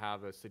doesn't really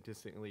have a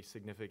statistically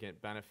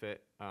significant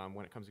benefit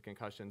when it comes to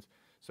concussions.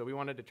 So we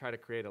wanted to try to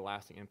create a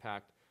lasting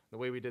impact. The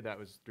way we did that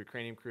was through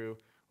Cranium Crew,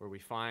 where we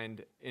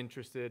find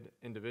interested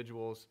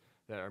individuals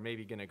that are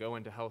maybe going to go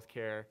into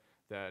healthcare,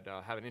 that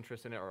have an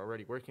interest in it or are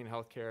already working in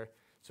healthcare.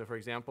 So for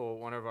example,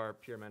 one of our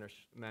peer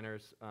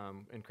mentors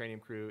in Cranium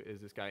Crew is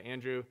this guy,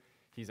 Andrew.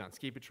 He's on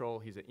ski patrol,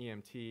 he's an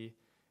EMT.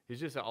 He's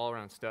just an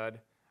all-around stud.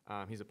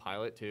 He's a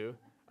pilot too.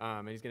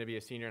 And he's gonna be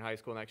a senior in high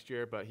school next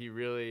year, but he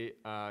really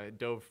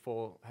dove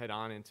full head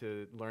on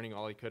into learning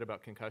all he could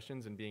about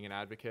concussions and being an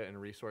advocate and a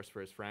resource for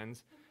his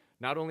friends.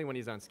 Not only when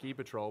he's on ski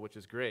patrol, which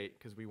is great,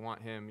 because we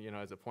want him,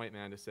 as a point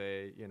man to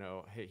say,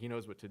 hey, he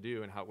knows what to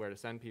do and where to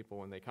send people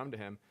when they come to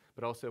him,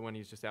 but also when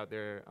he's just out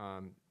there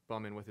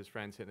bumming with his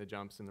friends, hitting the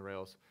jumps and the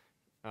rails.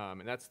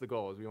 And that's the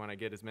goal, is we wanna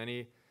get as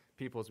many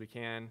people as we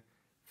can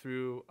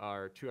through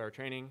our 2-hour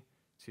training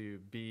to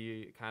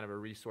be kind of a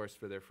resource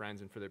for their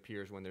friends and for their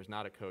peers when there's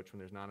not a coach, when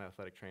there's not an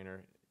athletic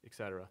trainer, et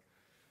cetera.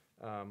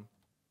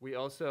 We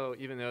also,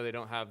 even though they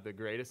don't have the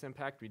greatest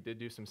impact, we did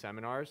do some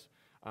seminars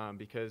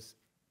because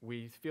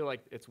we feel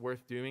like it's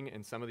worth doing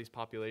in some of these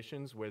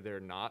populations where they're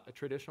not a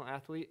traditional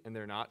athlete and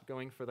they're not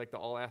going for like the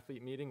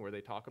all-athlete meeting where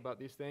they talk about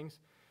these things.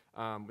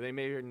 They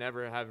may or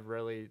never have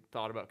really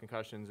thought about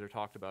concussions or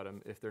talked about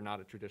them if they're not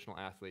a traditional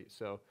athlete.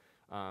 So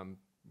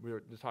we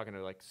were just talking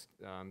to like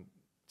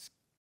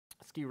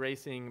ski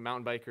racing,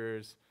 mountain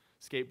bikers,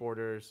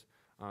 skateboarders,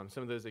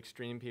 some of those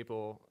extreme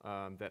people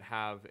that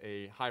have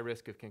a high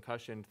risk of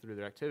concussion through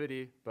their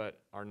activity, but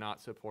are not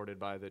supported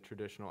by the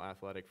traditional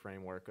athletic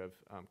framework of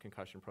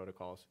concussion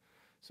protocols.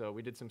 So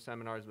we did some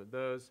seminars with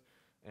those,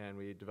 and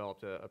we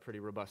developed a pretty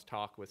robust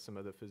talk with some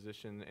of the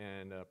physician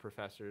and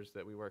professors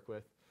that we work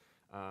with.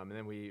 And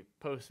then we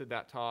posted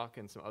that talk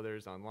and some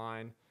others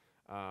online,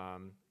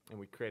 and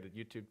we created a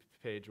YouTube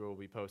page where we'll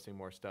be posting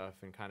more stuff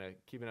and kind of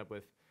keeping up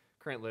with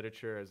current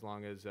literature as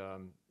long as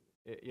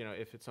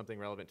if it's something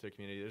relevant to the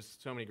community. There's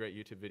so many great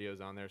YouTube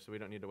videos on there, so we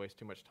don't need to waste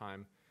too much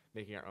time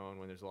making our own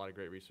when there's a lot of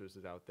great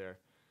resources out there.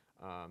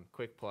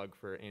 Quick plug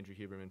for Andrew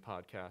Huberman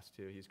podcast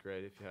too. He's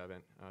great if you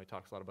haven't. He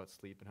talks a lot about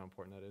sleep and how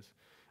important that is.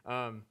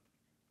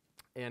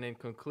 And in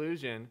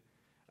conclusion,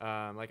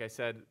 like I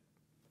said,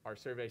 our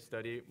survey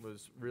study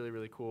was really,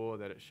 really cool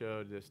that it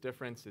showed this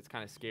difference. It's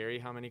kind of scary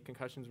how many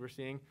concussions we're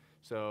seeing.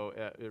 So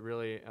it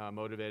really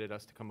motivated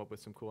us to come up with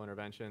some cool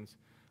interventions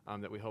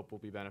that we hope will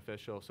be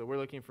beneficial. So we're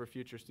looking for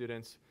future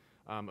students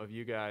of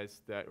you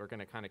guys that are going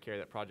to kind of carry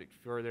that project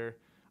further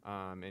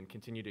and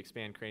continue to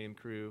expand Cranium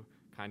Crew,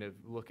 kind of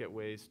look at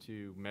ways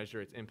to measure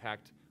its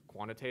impact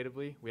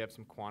quantitatively. We have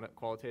some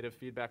qualitative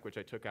feedback, which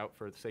I took out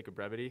for the sake of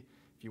brevity.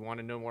 If you want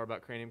to know more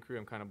about Cranium Crew,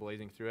 I'm kind of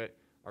blazing through it.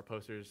 Our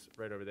poster's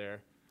right over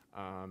there.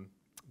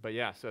 But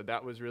yeah, so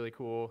that was really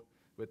cool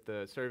with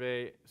the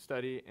survey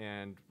study,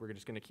 and we're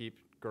just going to keep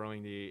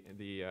growing the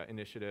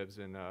initiatives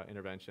and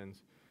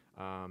interventions.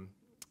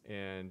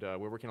 And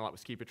we're working a lot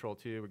with Ski Patrol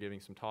too. We're giving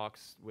some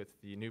talks with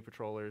the new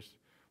patrollers.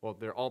 Well,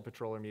 they're all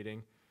patroller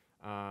meeting,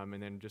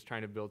 and then just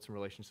trying to build some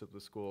relationships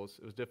with schools.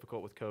 It was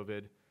difficult with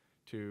COVID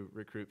to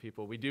recruit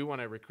people. We do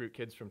want to recruit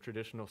kids from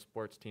traditional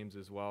sports teams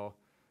as well,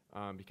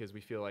 because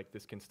we feel like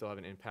this can still have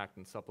an impact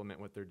and supplement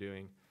what they're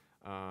doing.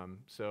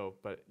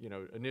 But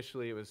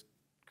initially it was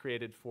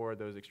created for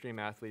those extreme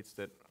athletes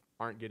that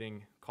aren't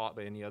getting caught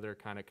by any other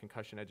kind of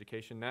concussion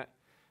education net.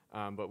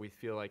 But we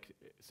feel like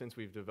since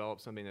we've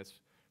developed something that's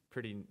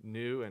pretty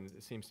new and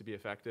it seems to be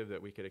effective,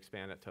 that we could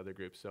expand it to other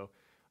groups. So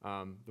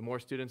the more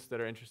students that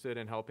are interested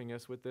in helping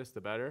us with this,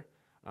 the better.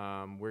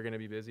 We're going to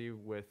be busy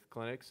with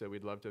clinics, so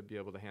we'd love to be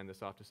able to hand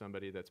this off to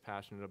somebody that's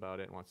passionate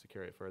about it and wants to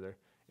carry it further.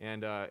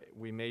 And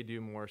we may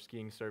do more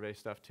skiing survey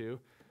stuff too,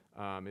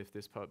 if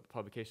this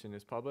publication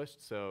is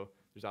published. So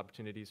there's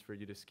opportunities for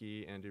you to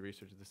ski and do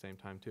research at the same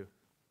time too.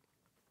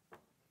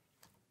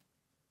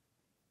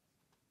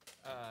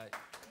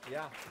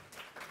 Yeah.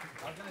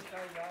 I was going to tell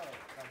you all.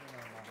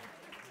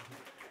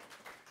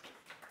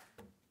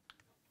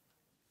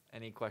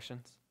 Any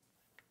questions?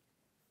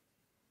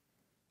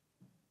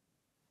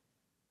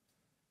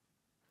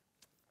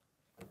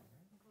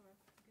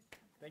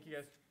 Thank you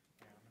guys.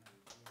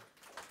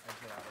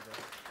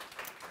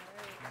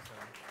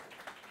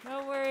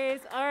 No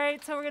worries. All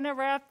right, so we're going to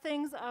wrap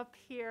things up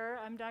here.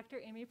 I'm Dr.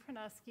 Amy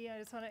Pranuski. I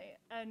just want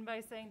to end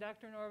by saying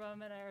Dr.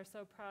 Norbaum and I are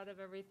so proud of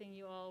everything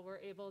you all were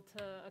able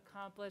to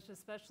accomplish,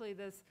 especially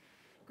this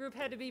group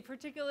had to be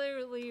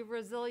particularly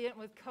resilient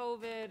with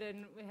COVID,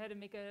 and we had to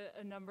make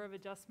a number of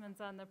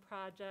adjustments on the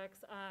projects.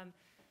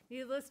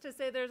 Needless to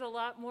say, there's a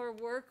lot more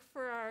work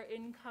for our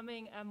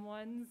incoming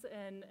M1s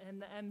and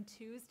the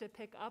M2s to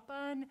pick up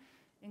on,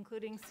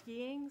 including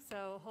skiing.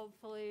 So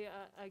hopefully,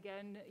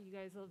 again, you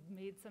guys have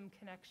made some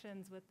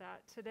connections with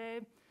that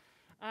today.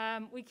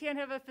 We can't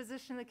have a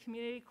physician in the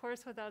community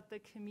course without the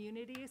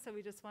community, so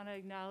we just want to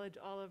acknowledge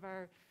all of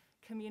our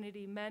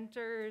community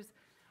mentors.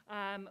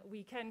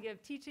 We can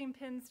give teaching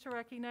pins to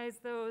recognize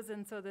those,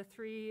 and so the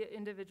 3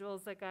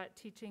 individuals that got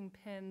teaching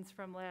pins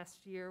from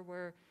last year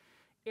were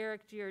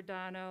Eric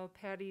Giordano,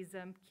 Patty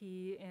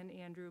Zemke, and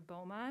Andrew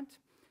Beaumont,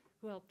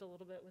 who helped a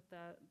little bit with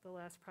the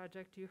last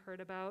project you heard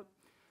about.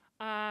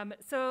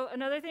 So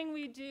another thing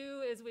we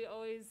do is we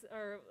always,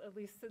 or at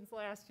least since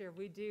last year,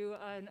 we do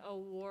an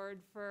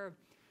award for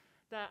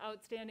the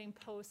outstanding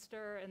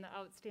poster and the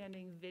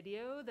outstanding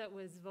video that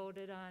was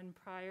voted on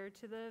prior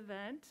to the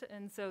event.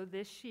 And so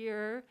this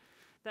year,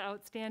 the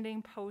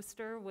outstanding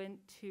poster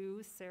went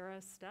to Sarah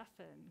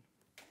Steffen.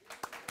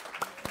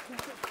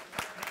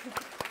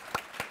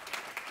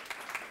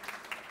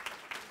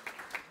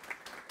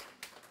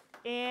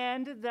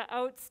 And the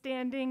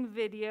outstanding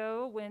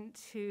video went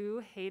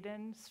to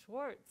Hayden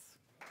Schwartz.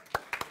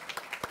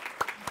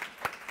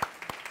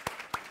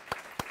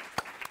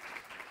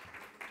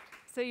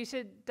 So you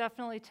should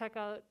definitely check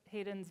out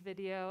Hayden's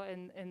video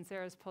and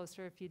Sarah's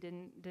poster if you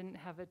didn't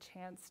have a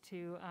chance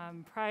to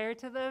prior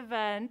to the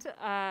event.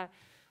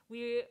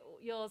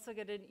 You'll also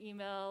get an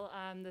email.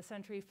 The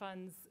Century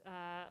Funds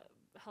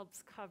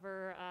helps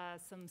cover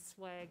some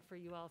swag for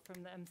you all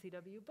from the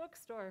MCW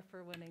bookstore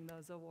for winning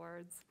those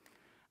awards.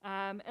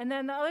 And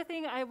then the other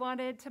thing I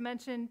wanted to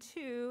mention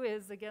too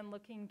is, again,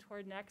 looking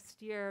toward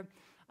next year.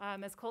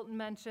 As Colton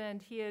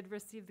mentioned, he had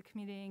received the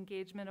Community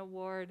Engagement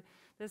Award.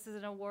 This is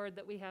an award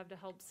that we have to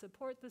help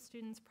support the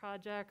students'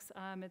 projects.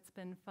 It's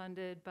been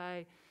funded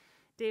by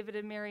David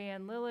and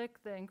Marianne Lilick,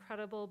 the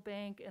Incredible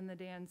Bank, and the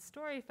Dan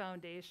Story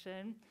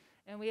Foundation.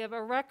 And we have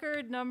a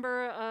record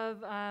number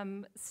of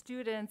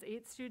students,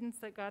 8 students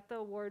that got the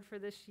award for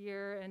this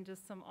year, and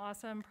just some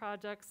awesome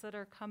projects that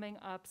are coming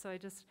up. So I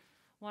just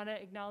want to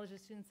acknowledge the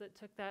students that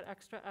took that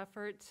extra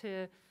effort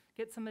to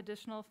get some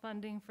additional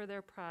funding for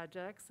their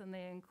projects. And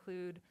they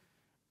include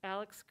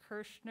Alex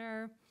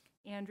Kirschner,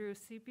 Andrew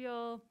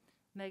Sepiel,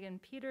 Megan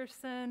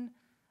Peterson,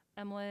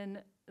 Emlyn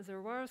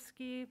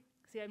Zawarski.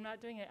 See, I'm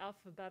not doing it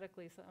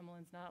alphabetically, so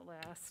Emlyn's not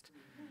last.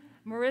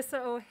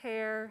 Marissa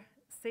O'Hare,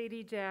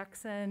 Sadie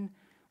Jackson,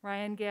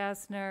 Ryan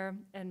Gassner,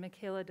 and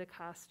Michaela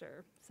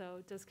DeCoster.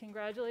 So just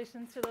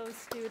congratulations to those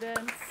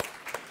students.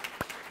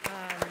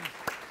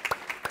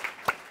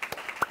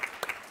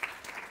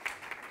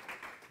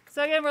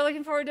 So again, we're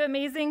looking forward to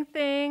amazing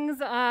things.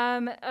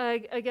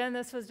 Again,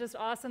 this was just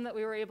awesome that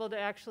we were able to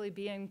actually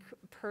be in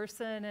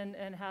person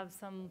and have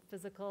some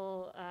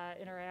physical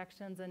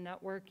interactions and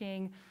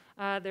networking.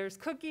 There's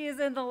cookies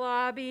in the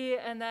lobby,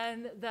 and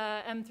then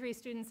the M3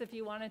 students, if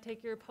you want to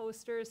take your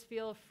posters,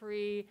 feel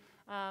free.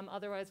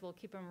 Otherwise, we'll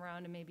keep them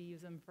around and maybe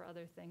use them for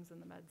other things in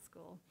the med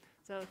school.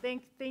 So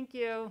thank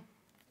you.